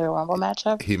biggest Royal Rumble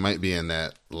matchup? He might be in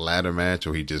that ladder match,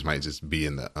 or he just might just be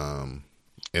in the Royal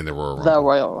Rumble. The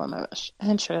Royal Rumble match.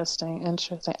 Interesting.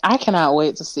 I cannot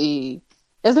wait to see.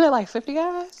 Isn't it like 50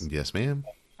 guys? Yes, ma'am.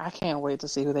 I can't wait to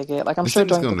see who they get. Like, I'm sure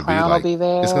Drake the Crown will be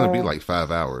there. It's going to be like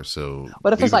 5 hours. So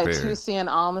what if it's like 2 Cien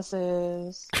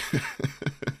Almases?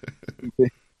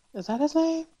 Is that his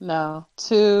name? No.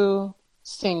 2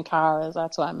 Sin Caras.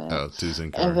 That's what I meant. Oh, 2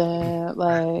 Sin Caras. And then,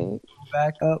 like,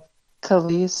 Back up.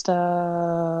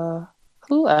 Kalisto.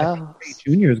 Who else?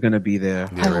 Junior is going to be there.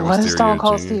 Yeah, what if Stone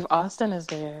Cold Steve Austin is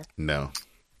there? No.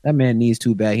 That man needs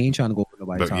too bad. He ain't trying to go for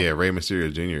nobody. But yeah, Rey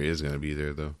Mysterio Jr. is going to be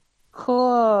there, though.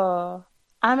 Cool.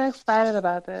 I'm excited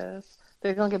about this.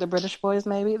 They're going to get the British boys,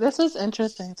 maybe. This is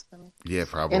interesting to me. Yeah,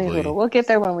 probably. Anywho, we'll get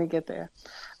there when we get there.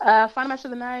 Final match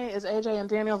of the night is AJ and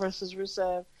Daniel versus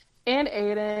Rusev and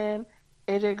Aiden.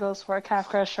 AJ goes for a calf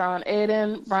crusher on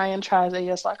Aiden. Brian tries a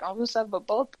yes lock on Rusev, but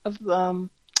both of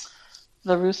them,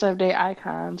 the Rusev Day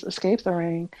icons, escape the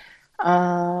ring.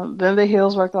 Then the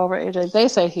heels work over AJ. They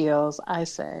say heels. I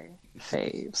say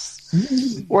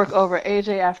faves. Work over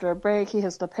AJ after a break. He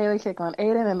hits the Pele kick on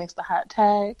Aiden and makes the hot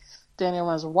tag. Daniel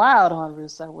runs wild on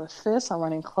Rusev with fists, a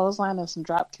running clothesline, and some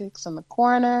drop kicks in the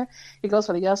corner. He goes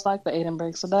for the yes lock, but Aiden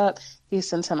breaks it up. He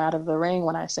sends him out of the ring.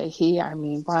 When I say he, I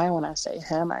mean Brian. When I say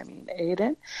him, I mean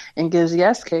Aiden. And gives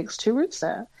yes kicks to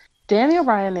Rusev. Daniel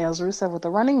Bryan nails Rusev with a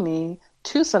running knee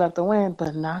to set up the win,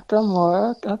 but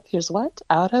Nakamura appears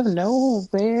out of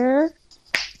nowhere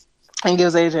and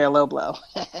gives AJ a low blow.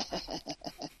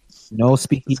 No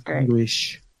speaking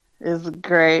English. It's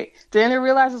great. Daniel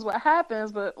realizes what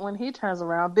happens, but when he turns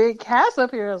around, Big Cass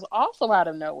appears also out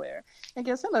of nowhere and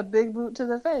gives him a big boot to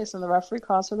the face, and the referee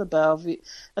calls for the bell.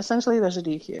 Essentially, there's a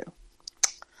DQ.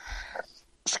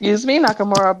 Excuse me.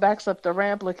 Nakamura backs up the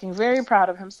ramp looking very proud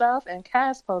of himself, and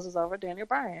Cass poses over Daniel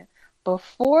Bryan.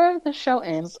 Before the show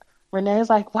ends, Renee's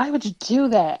like, why would you do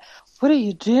that? What are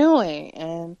you doing?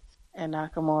 And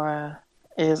Nakamura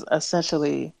is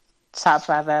essentially top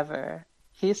 5 ever.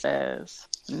 He says,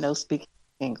 no speaking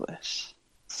English.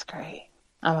 It's great.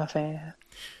 I'm a fan.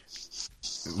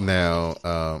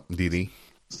 Now, Didi.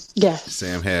 Yes.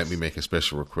 Sam had me make a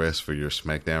special request for your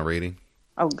SmackDown rating.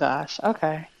 Oh, gosh.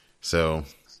 Okay. So,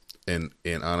 in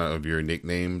honor of your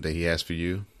nickname that he has for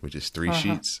you, which is 3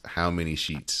 sheets, how many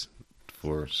sheets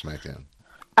for SmackDown?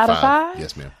 Out of 5?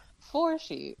 Yes, ma'am. 4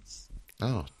 sheets.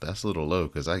 Oh, that's a little low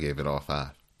because I gave it all 5.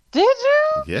 Did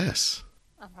you? Yes.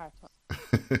 I'm hard.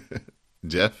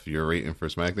 Jeff, your rating for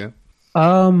SmackDown?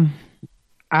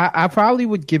 I probably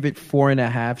would give it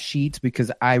 4.5 sheets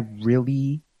because I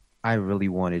really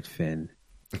wanted Finn.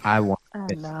 I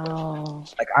know.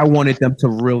 Like I wanted them to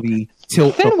really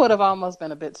tilt. Finn would have almost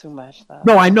been a bit too much, though.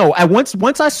 No, I know.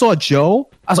 Once I saw Joe,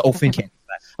 I was like, "Oh, Finn can't."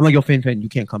 I'm like, "Yo, Finn, you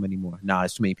can't come anymore." Nah,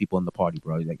 there's too many people in the party,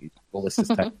 bro. Like, well, this is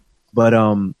tight. But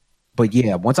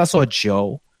yeah, once I saw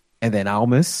Joe and then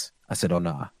Almas, I said, "Oh,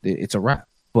 nah, it's a wrap."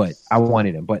 But I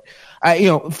wanted him. But I,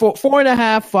 for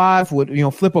 4.5, 5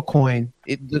 would, flip a coin.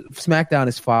 SmackDown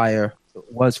is fire. It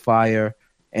was fire.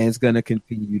 And it's gonna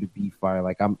continue to be fire.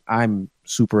 Like I'm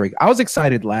super. I was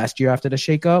excited last year after the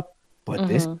shakeup, but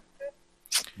this.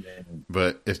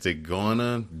 But if they're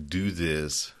gonna do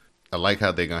this, I like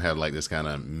how they're gonna have like this kind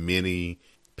of mini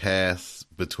path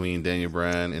between Daniel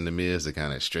Bryan and The Miz to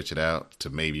kind of stretch it out to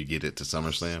maybe get it to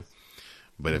SummerSlam.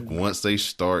 But if once they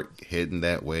start heading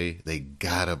that way, they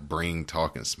gotta bring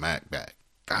Talking Smack back.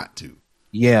 Got to.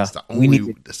 Yeah, that's the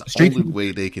only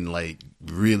way they can like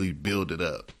really build it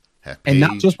up. And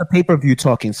not just the pay-per-view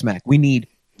Talking Smack. We need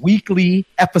weekly,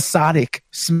 episodic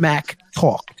Smack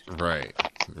talk. Right.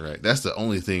 That's the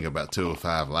only thing about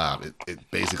 205 Live.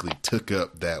 It basically took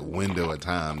up that window of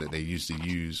time that they used to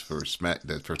use for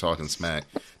Talking Smack.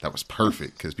 That was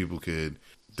perfect because people could.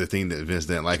 The thing that Vince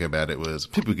didn't like about it was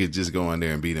people could just go in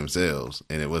there and be themselves,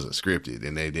 and it wasn't scripted,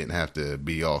 and they didn't have to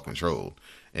be all controlled.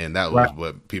 And that was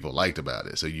what people liked about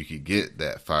it. So you could get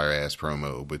that fire-ass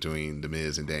promo between The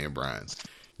Miz and Daniel Bryan.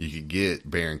 You could get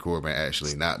Baron Corbin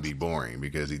actually not be boring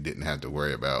because he didn't have to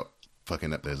worry about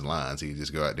fucking up his lines. He could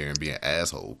just go out there and be an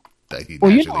asshole like he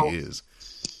naturally is.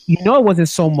 It wasn't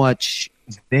so much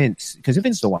Vince because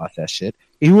Vince don't watch that shit.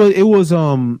 It was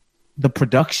the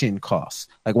production costs.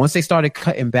 Like once they started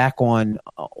cutting back on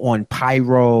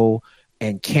pyro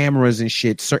and cameras and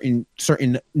shit,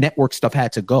 certain network stuff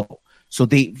had to go. So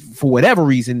they, for whatever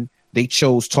reason, they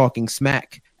chose Talking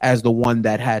Smack as the one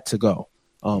that had to go.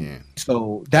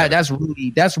 So that's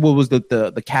what was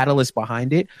the catalyst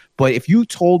behind it. But if you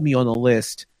told me on the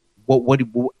list what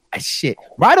shit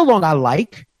Ride Along I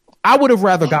like, I would have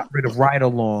rather got rid of Ride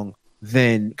Along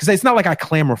than, because it's not like I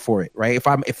clamor for it, right?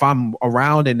 If I'm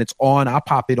around and it's on, I'll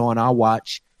pop it on, I'll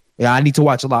watch. Yeah, I need to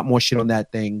watch a lot more shit on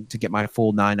that thing to get my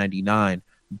full $9.99.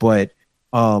 But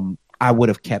I would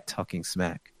have kept Talking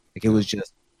Smack. Like, it was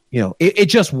just, it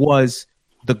just was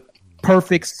the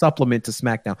perfect supplement to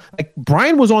SmackDown. Like,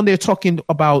 Brian was on there talking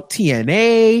about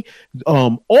TNA,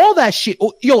 all that shit.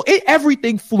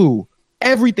 Everything flew.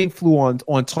 Everything flew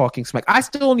on Talking Smack. I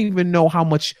still don't even know how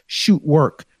much shoot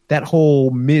work that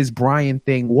whole Ms. Brian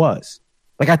thing was.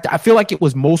 Like, I feel like it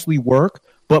was mostly work,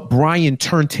 but Brian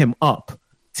turned him up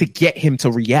to get him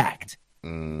to react.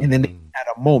 And then they had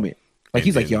a moment. Like,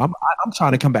 he's like, yo, I'm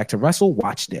trying to come back to wrestle.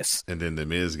 Watch this. And then the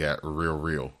Miz got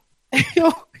real.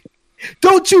 Yo,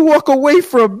 don't you walk away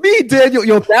from me, Daniel.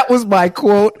 Yo, that was my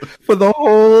quote for the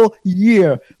whole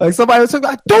year. Like, somebody was talking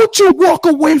about, don't you walk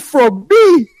away from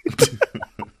me.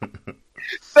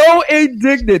 So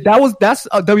indignant. That's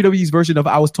WWE's version of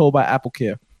I was told by Apple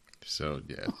Care. So,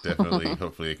 yeah, definitely.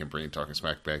 Hopefully they can bring Talking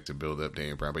Smack back to build up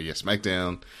Daniel Bryan. But yeah,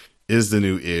 SmackDown is the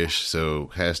new ish. So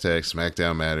hashtag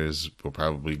SmackDown Matters. We'll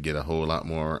probably get a whole lot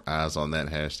more eyes on that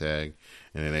hashtag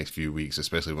in the next few weeks,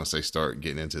 especially once they start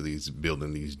getting into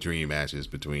building these dream matches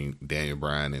between Daniel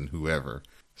Bryan and whoever.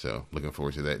 So looking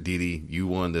forward to that. Didi, you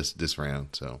won this round,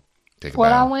 so take a bow.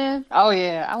 What I win? Oh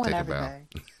yeah, I win everything.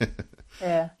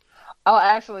 Yeah. Oh,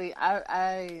 actually,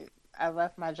 I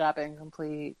left my job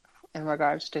incomplete in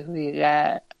regards to who you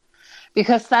got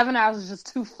because 7 hours is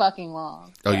just too fucking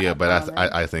long. Oh yeah, but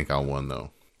I think I won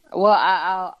though.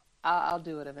 Well, I'll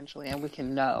do it eventually, and we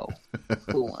can know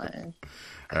who won.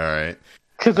 All right.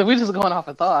 Because if we're just going off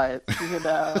of thoughts,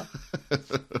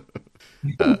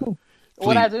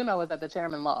 what I do know is that the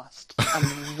chairman lost. I'm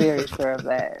very sure of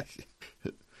that.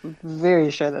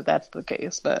 Very sure that that's the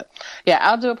case. But yeah,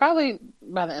 I'll do it probably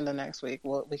by the end of next week.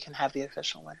 We can have the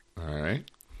official one. All right.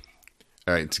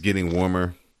 It's getting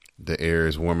warmer. The air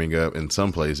is warming up in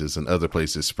some places. In other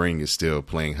places, spring is still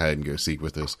playing hide and go seek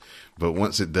with us. But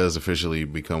once it does officially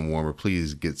become warmer,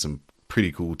 please get some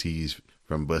pretty cool tees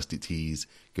from Busted Tees.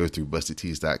 Go through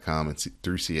bustedtees.com and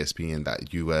through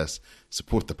CSPN.us.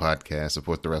 Support the podcast,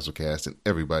 support the WrassleCast, and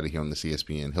everybody here on the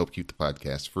CSPN. Help keep the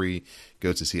podcast free.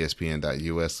 Go to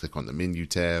CSPN.us, click on the menu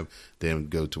tab, then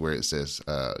go to where it says,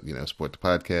 support the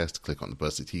podcast. Click on the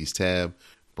Busted Tees tab.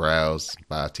 Browse,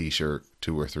 buy a t-shirt,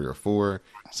 2 or 3 or 4.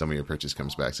 Some of your purchase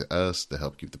comes back to us to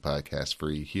help keep the podcast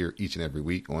free here each and every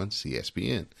week on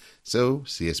CSPN. So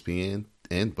CSPN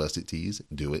and Busted Tees,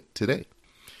 do it today.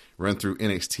 Run through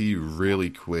NXT really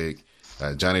quick.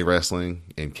 Johnny Wrestling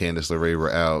and Candice LeRae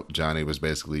were out. Johnny was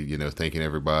basically, thanking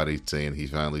everybody, saying he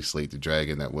finally slayed the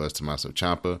dragon that was Tommaso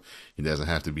Ciampa. He doesn't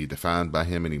have to be defined by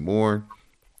him anymore.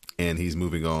 And he's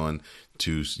moving on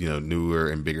to, newer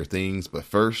and bigger things. But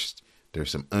first,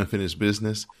 there's some unfinished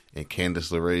business. And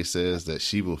Candice LeRae says that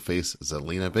she will face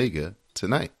Zelina Vega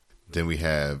tonight. Then we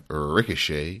have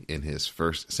Ricochet in his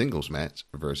first singles match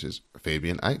versus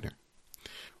Fabian Aichner.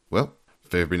 Well,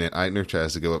 Fabian Aichner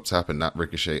tries to go up top and knock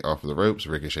Ricochet off of the ropes.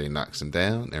 Ricochet knocks him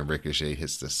down, and Ricochet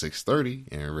hits the 630,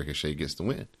 and Ricochet gets the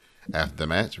win. After the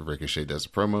match, Ricochet does a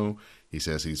promo. He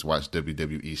says he's watched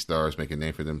WWE stars make a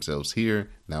name for themselves here.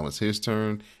 Now it's his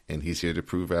turn, and he's here to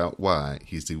prove out why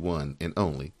he's the one and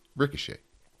only Ricochet.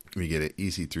 We get an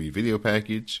EC3 video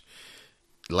package.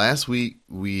 Last week,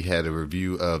 we had a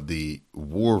review of the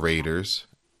War Raiders,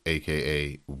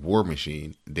 a.k.a. War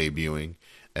Machine, debuting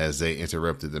as they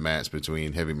interrupted the match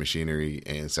between Heavy Machinery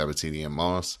and Sabatini and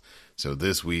Moss. So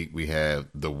this week we have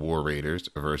the War Raiders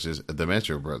versus the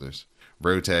Metro Brothers.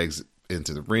 Road tags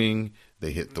into the ring.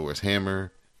 They hit Thor's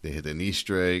hammer. They hit the knee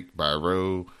strike by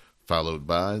Rowe, followed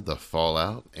by the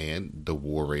Fallout, and the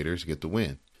War Raiders get the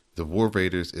win. The War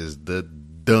Raiders is the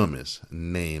dumbest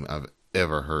name I've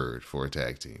ever heard for a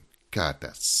tag team. God,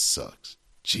 that sucks.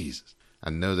 Jesus. I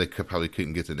know they probably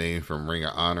couldn't get the name from Ring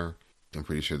of Honor. I'm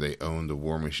pretty sure they own the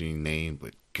War Machine name,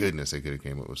 but goodness, they could have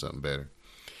came up with something better.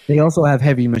 They also have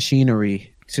Heavy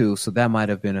Machinery, too, so that might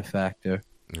have been a factor.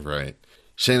 Right.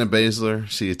 Shayna Baszler,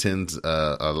 she attends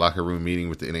a locker room meeting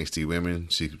with the NXT women.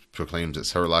 She proclaims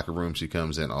it's her locker room. She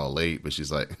comes in all late, but she's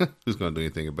like, who's going to do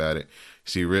anything about it?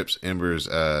 She rips Ember's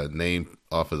name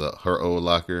off of her old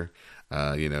locker.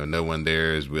 No one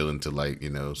there is willing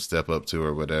to, step up to her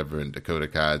or whatever, and Dakota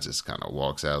Kai just kind of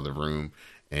walks out of the room.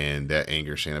 And that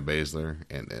angers Shayna Baszler,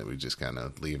 and then we just kind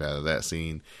of leave out of that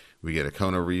scene. We get a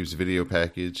Kona Reeves video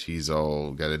package. He's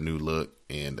all got a new look,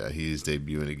 and he's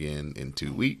debuting again in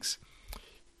 2 weeks.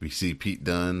 We see Pete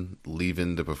Dunne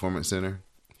leaving the Performance Center.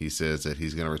 He says that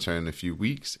he's going to return in a few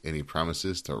weeks, and he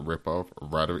promises to rip off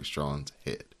Roderick Strong's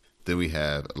head. Then we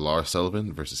have Lars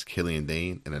Sullivan versus Killian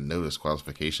Dane in a no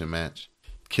disqualification match.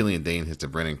 Killian Dane hits a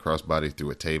Brennan crossbody through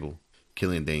a table.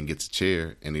 Killian Dane gets a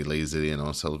chair, and he lays it in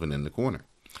on Sullivan in the corner.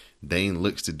 Dane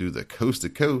looks to do the coast to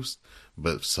coast,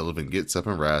 but Sullivan gets up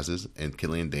and rises, and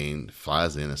Killian Dane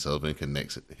flies in, and Sullivan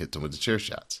hits him with the chair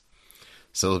shots.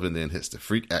 Sullivan then hits the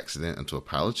freak accident into a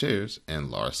pile of chairs, and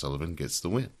Lars Sullivan gets the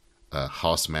win.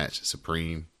 Hoss match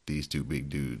supreme. These two big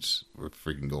dudes were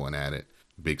freaking going at it.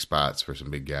 Big spots for some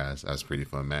big guys. That was a pretty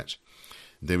fun match.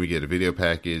 Then we get a video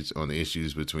package on the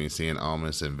issues between Cien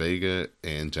Almas and Vega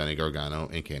and Johnny Gargano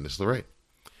and Candice LeRae.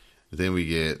 Then we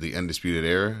get the Undisputed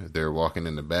Era. They're walking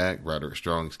in the back. Roderick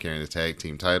Strong's carrying the tag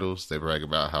team titles. They brag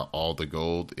about how all the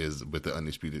gold is with the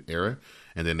Undisputed Era.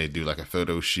 And then they do like a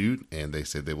photo shoot, and they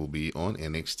said they will be on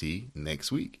NXT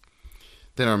next week.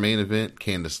 Then our main event,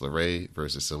 Candice LeRae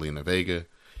versus Zelina Vega.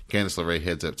 Candice LeRae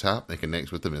heads up top and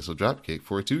connects with the missile dropkick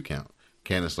for a 2 count.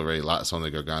 Candice LeRae locks on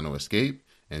the Gargano escape,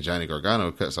 and Johnny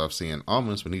Gargano cuts off Cien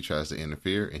Almas when he tries to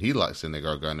interfere, and he locks in the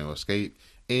Gargano escape,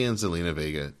 and Zelina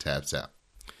Vega taps out.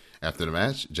 After the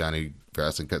match, Johnny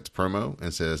Gargano cuts a promo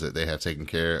and says that they have taken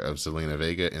care of Zelina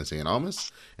Vega and Cien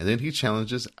Almas, and then he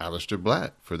challenges Aleister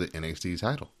Black for the NXT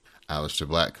title. Aleister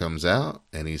Black comes out,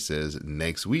 and he says,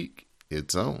 next week,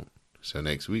 it's on. So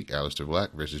next week, Aleister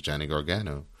Black versus Johnny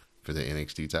Gargano for the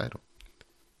NXT title.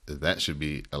 That should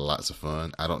be a lots of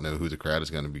fun. I don't know who the crowd is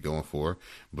going to be going for,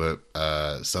 but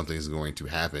something's going to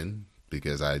happen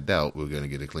because I doubt we're going to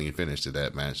get a clean finish to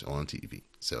that match on TV.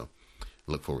 So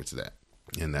look forward to that.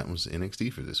 And that was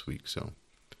NXT for this week. So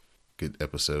good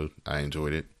episode. I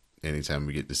enjoyed it. Anytime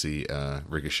we get to see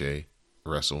Ricochet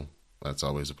wrestle, that's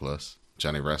always a plus.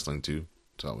 Johnny wrestling too,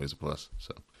 it's always a plus.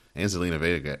 So, and Zelina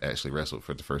Vega actually wrestled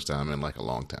for the first time in like a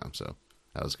long time. So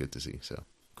that was good to see. So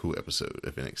cool episode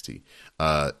of NXT.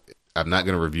 I'm not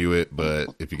going to review it, but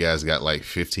if you guys got like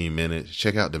 15 minutes,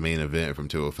 check out the main event from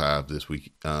 205 this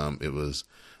week. It was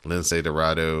Lince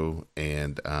Dorado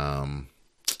and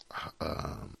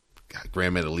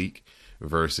Grand Metalik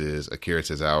versus Akira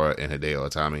Tozawa and Hideo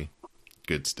Itami.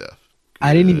 Good stuff.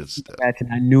 I didn't even imagine.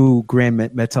 I knew Grand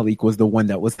Metalik was the one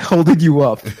that was holding you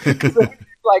up.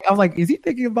 Like, I'm like, is he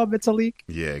thinking about Metalik?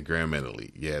 Yeah, Grand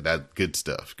Metalik. Yeah, that good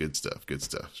stuff. Good stuff. Good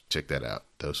stuff. Check that out.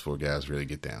 Those 4 guys really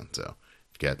get down. So,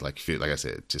 if you got like I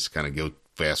said, just kind of go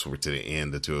fast forward to the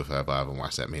end of 205 Live and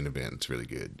watch that main event. It's really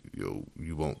good.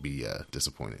 You won't be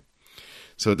disappointed.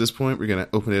 So at this point, we're going to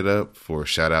open it up for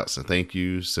shout outs and thank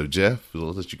yous. So Jeff,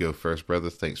 we'll let you go first, brother.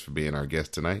 Thanks for being our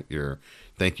guest tonight. Your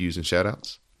thank yous and shout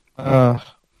outs.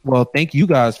 Well, thank you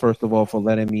guys, first of all, for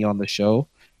letting me on the show.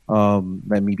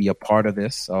 Let me be a part of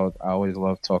this. I always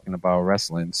love talking about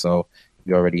wrestling. So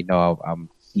you already know I'm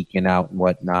geeking out and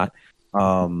whatnot.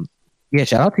 Yeah,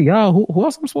 shout out to y'all. Who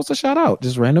else am I supposed to shout out?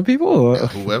 Just random people? Or?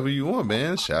 Whoever you want,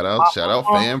 man. Shout out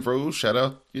Fan Bros. Shout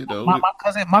out,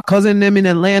 my cousin them in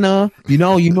Atlanta. I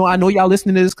know y'all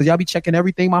listening to this because y'all be checking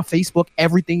everything, my Facebook,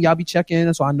 everything y'all be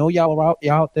checking. So I know y'all are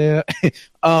out there.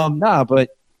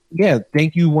 But yeah,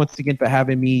 thank you once again for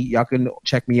having me. Y'all can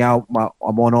check me out.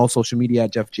 I'm on all social media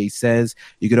at Jeff J Says.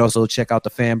 You could also check out the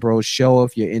Fan Bros show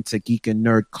if you're into geek and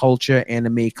nerd culture,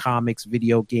 anime, comics,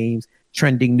 video games,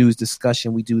 trending news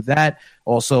discussion. We do that.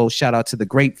 Also, shout out to the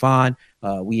Grapevine.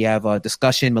 We have a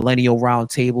discussion, Millennial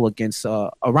Roundtable, against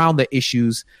around the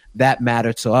issues that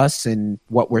matter to us and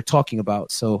what we're talking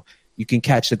about. So you can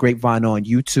catch the Grapevine on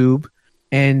YouTube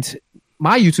and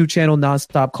my YouTube channel,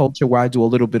 Nonstop Culture, where I do a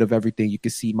little bit of everything. You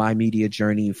can see my media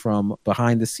journey from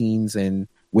behind the scenes and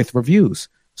with reviews.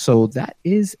 So that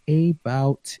is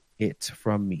about it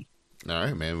from me. All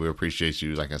right, man. We appreciate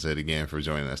you, like I said again, for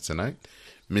joining us tonight.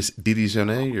 Miss Didi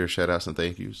Jonet, your shout outs and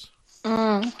thank yous.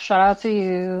 Shout out to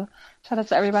you. Shout out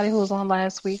to everybody who was on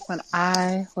last week when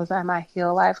I was at my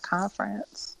Heal Life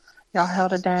conference. Y'all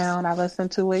held it down. I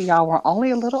listened to it. Y'all were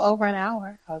only a little over an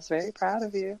hour. I was very proud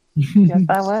of you. Yes,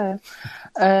 I was.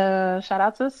 Shout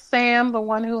out to Sam, the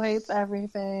one who hates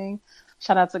everything.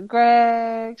 Shout out to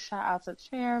Greg. Shout out to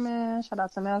Chairman. Shout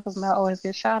out to Mel, because Mel always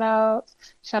gets shout outs.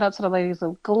 Shout out to the ladies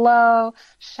of Glow.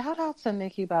 Shout out to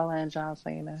Nikki Bella and John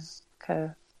Cena. Because,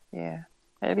 yeah,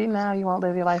 maybe now you won't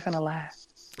live your life in a lie.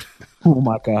 Oh,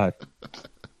 my God.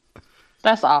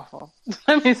 That's awful.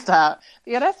 Let me stop.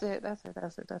 Yeah, that's it.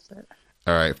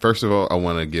 All right. First of all, I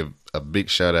want to give a big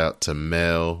shout out to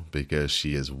Mel because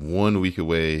she is 1 week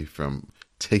away from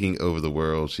taking over the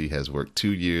world. She has worked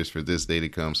 2 years for this day to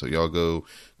come. So y'all go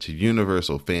to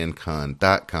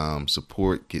universalfancon.com,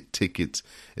 support, get tickets.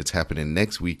 It's happening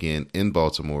next weekend in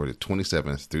Baltimore, the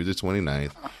 27th through the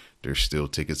 29th. There's still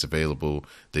tickets available.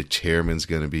 The chairman's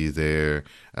going to be there.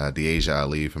 Deasia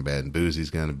Ali from Bad and Boozy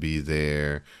is going to be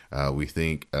there. We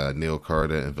think Neil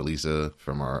Carter and Valisa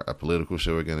from our political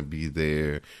show are going to be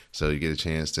there. So you get a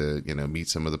chance to, meet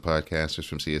some of the podcasters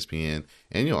from CSPN.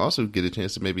 And you'll also get a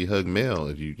chance to maybe hug Mel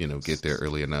if you, get there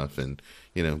early enough and,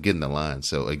 get in the line.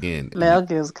 So again, Mel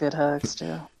gives good hugs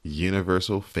too.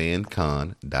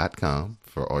 UniversalFanCon.com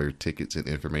for all your tickets and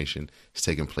information. It's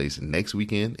taking place next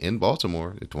weekend in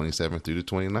Baltimore, the 27th through the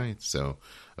 29th. So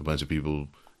a bunch of people,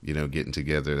 getting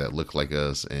together that look like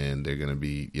us, and they're going to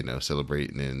be,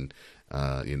 celebrating and,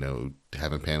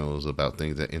 having panels about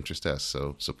things that interest us.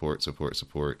 So support. So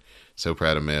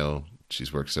proud of Mel.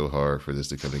 She's worked so hard for this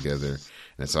to come together,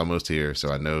 and it's almost here. So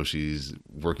I know she's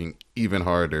working even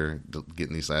harder,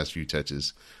 getting these last few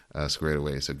touches squared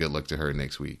away. So good luck to her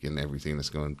next week and everything that's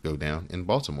going to go down in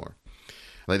Baltimore.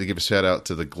 I'd like to give a shout out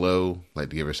to The Glow. I'd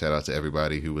like to give a shout out to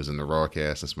everybody who was in the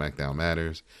WrassCast and SmackDown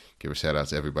Matters. Give a shout out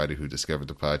to everybody who discovered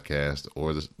the podcast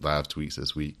or the live tweets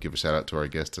this week. Give a shout out to our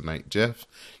guest tonight, Jeff.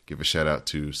 Give a shout out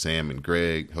to Sam and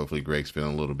Greg. Hopefully Greg's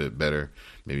feeling a little bit better.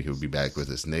 Maybe he'll be back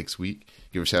with us next week.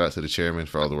 Give a shout out to the chairman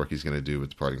for all the work he's going to do with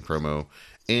the parting promo.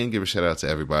 And give a shout out to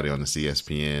everybody on the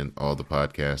CSPN, all the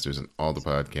podcasters and all the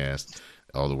podcasts,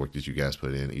 all the work that you guys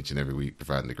put in each and every week,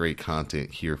 providing the great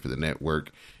content here for the network.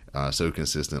 So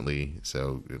consistently.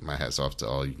 So my hat's off to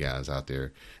all you guys out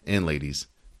there and ladies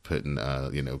putting,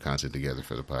 content together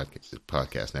for the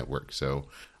podcast network. So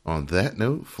on that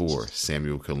note, for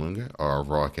Samuel Kalunga, our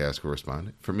WrassCast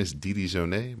correspondent, for Miss Didi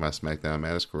Jonet, my SmackDown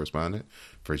Matters correspondent,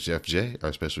 for Jeff J,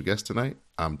 our special guest tonight,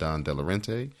 I'm Don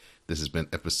Delarente. This has been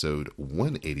episode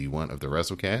 181 of the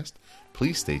WrassleCast.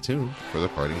 Please stay tuned for the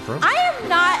parting promo. I am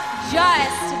not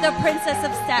just the Princess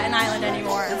of Staten Island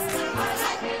anymore.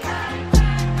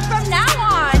 From now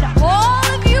on, all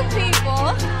of you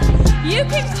people, you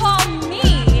can call me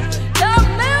the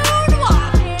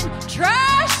moonwalking,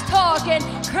 trash-talking,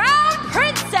 crown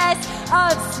princess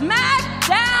of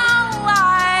SmackDown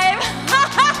Live.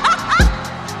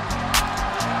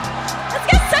 Let's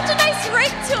get such a nice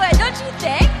ring to it, don't you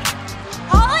think?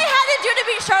 All I had to do to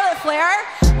beat Charlotte Flair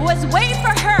was wait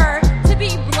for her to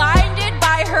be blinded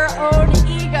by her own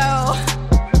ego.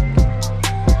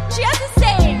 She has a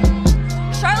saying.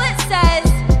 Charlotte says,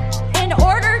 in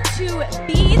order to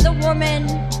be the woman,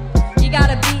 you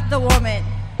gotta beat the woman.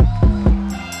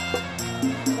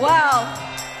 Well,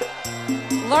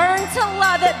 learn to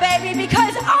love it, baby,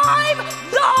 because I'm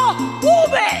the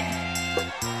woman!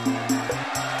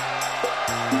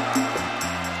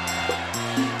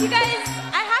 You guys,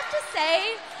 I have to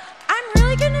say, I'm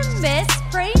really gonna miss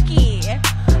Frankie.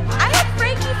 I had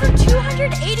Frankie for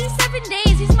 287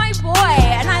 days. He's my boy,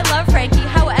 and I love Frankie.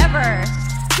 However,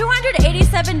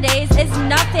 287 days is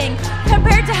nothing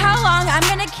compared to how long I'm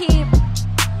gonna keep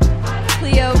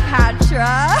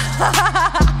Cleopatra.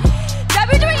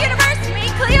 WWE Universe, me,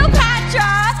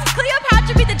 Cleopatra.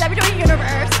 Cleopatra be the WWE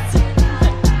Universe.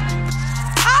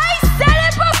 I said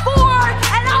it before,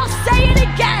 and I'll say it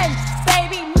again,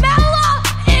 baby. Mela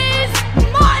is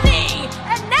money,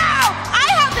 and now I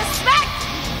have the spec.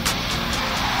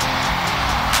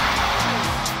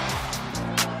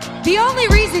 The only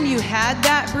reason you had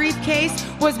that briefcase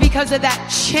was because of that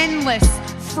chinless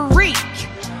freak.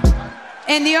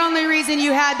 And the only reason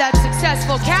you had that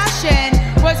successful cash-in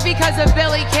was because of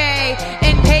Billy Kay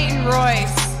and Peyton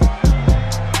Royce.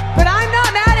 But I'm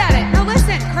not mad at it. No,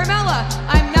 listen, Carmella,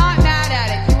 I'm not mad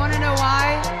at it. You want to know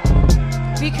why?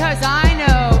 Because I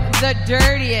know the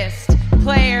dirtiest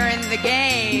player in the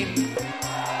game.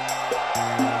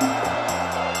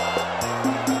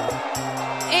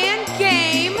 And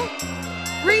game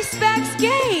respects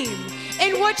game.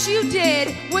 And what you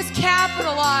did was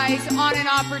capitalize on an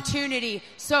opportunity.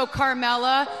 So,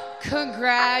 Carmella,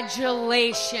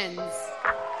 congratulations.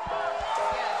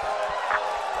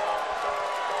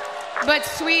 But,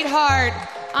 sweetheart,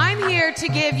 I'm here to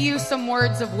give you some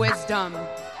words of wisdom.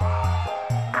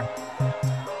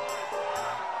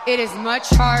 It is much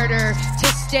harder to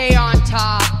stay on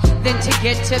top than to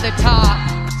get to the top.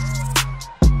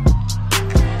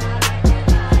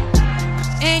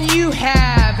 And you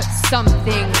have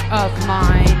something of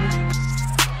mine.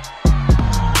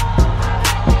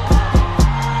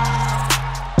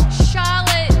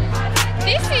 Charlotte,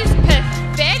 this is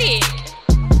pathetic.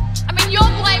 I mean,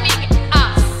 you're blaming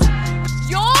us.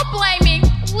 You're blaming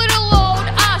little old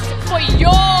us for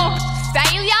your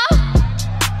failure.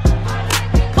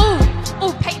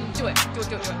 Ooh, Peyton, do it. Do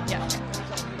it, yeah.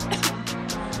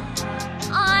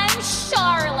 I'm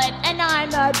Charlotte, and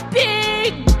I'm a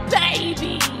big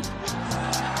baby.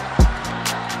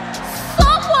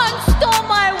 Someone stole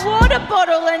my water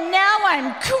bottle and now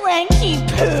I'm cranky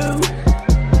poo.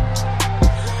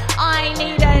 I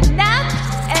need a nap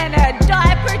and a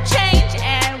diaper change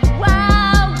and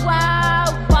wow, blah,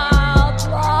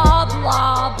 blah,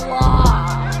 blah.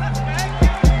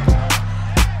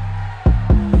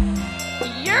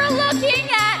 You're looking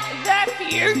at the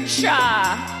future,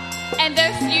 and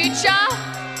the future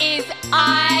is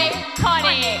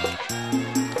iconic.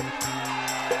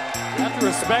 You have to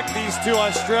respect these two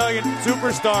Australian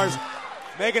superstars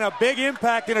making a big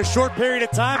impact in a short period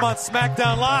of time on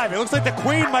SmackDown Live. It looks like the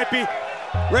Queen might be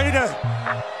ready to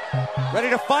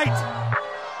fight.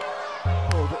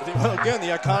 Well, again, the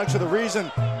Iconics are the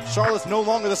reason Charlotte's no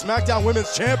longer the SmackDown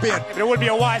Women's Champion. It would be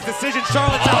a wise decision.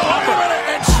 Charlotte's outnumbered.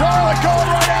 And Charlotte going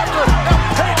right after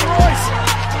Peyton Royce.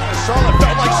 Charlotte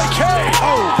felt like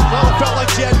Charlotte felt like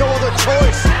she had no other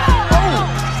choice.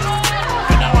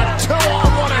 And now a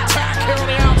 2-on-1 attack here on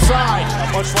the outside.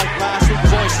 Much like last week,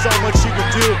 there's only so much she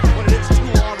could do when it is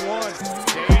 2-on-1.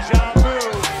 Deja vu.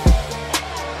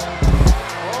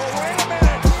 Oh, wait a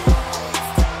minute.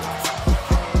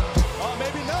 Oh,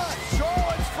 maybe not.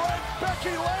 Charlotte's friend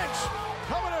Becky Lynch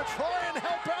coming to try and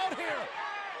help out here.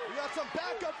 We got some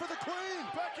backup for the Queen.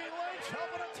 Becky Lynch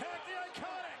helping attack the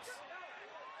Iconics.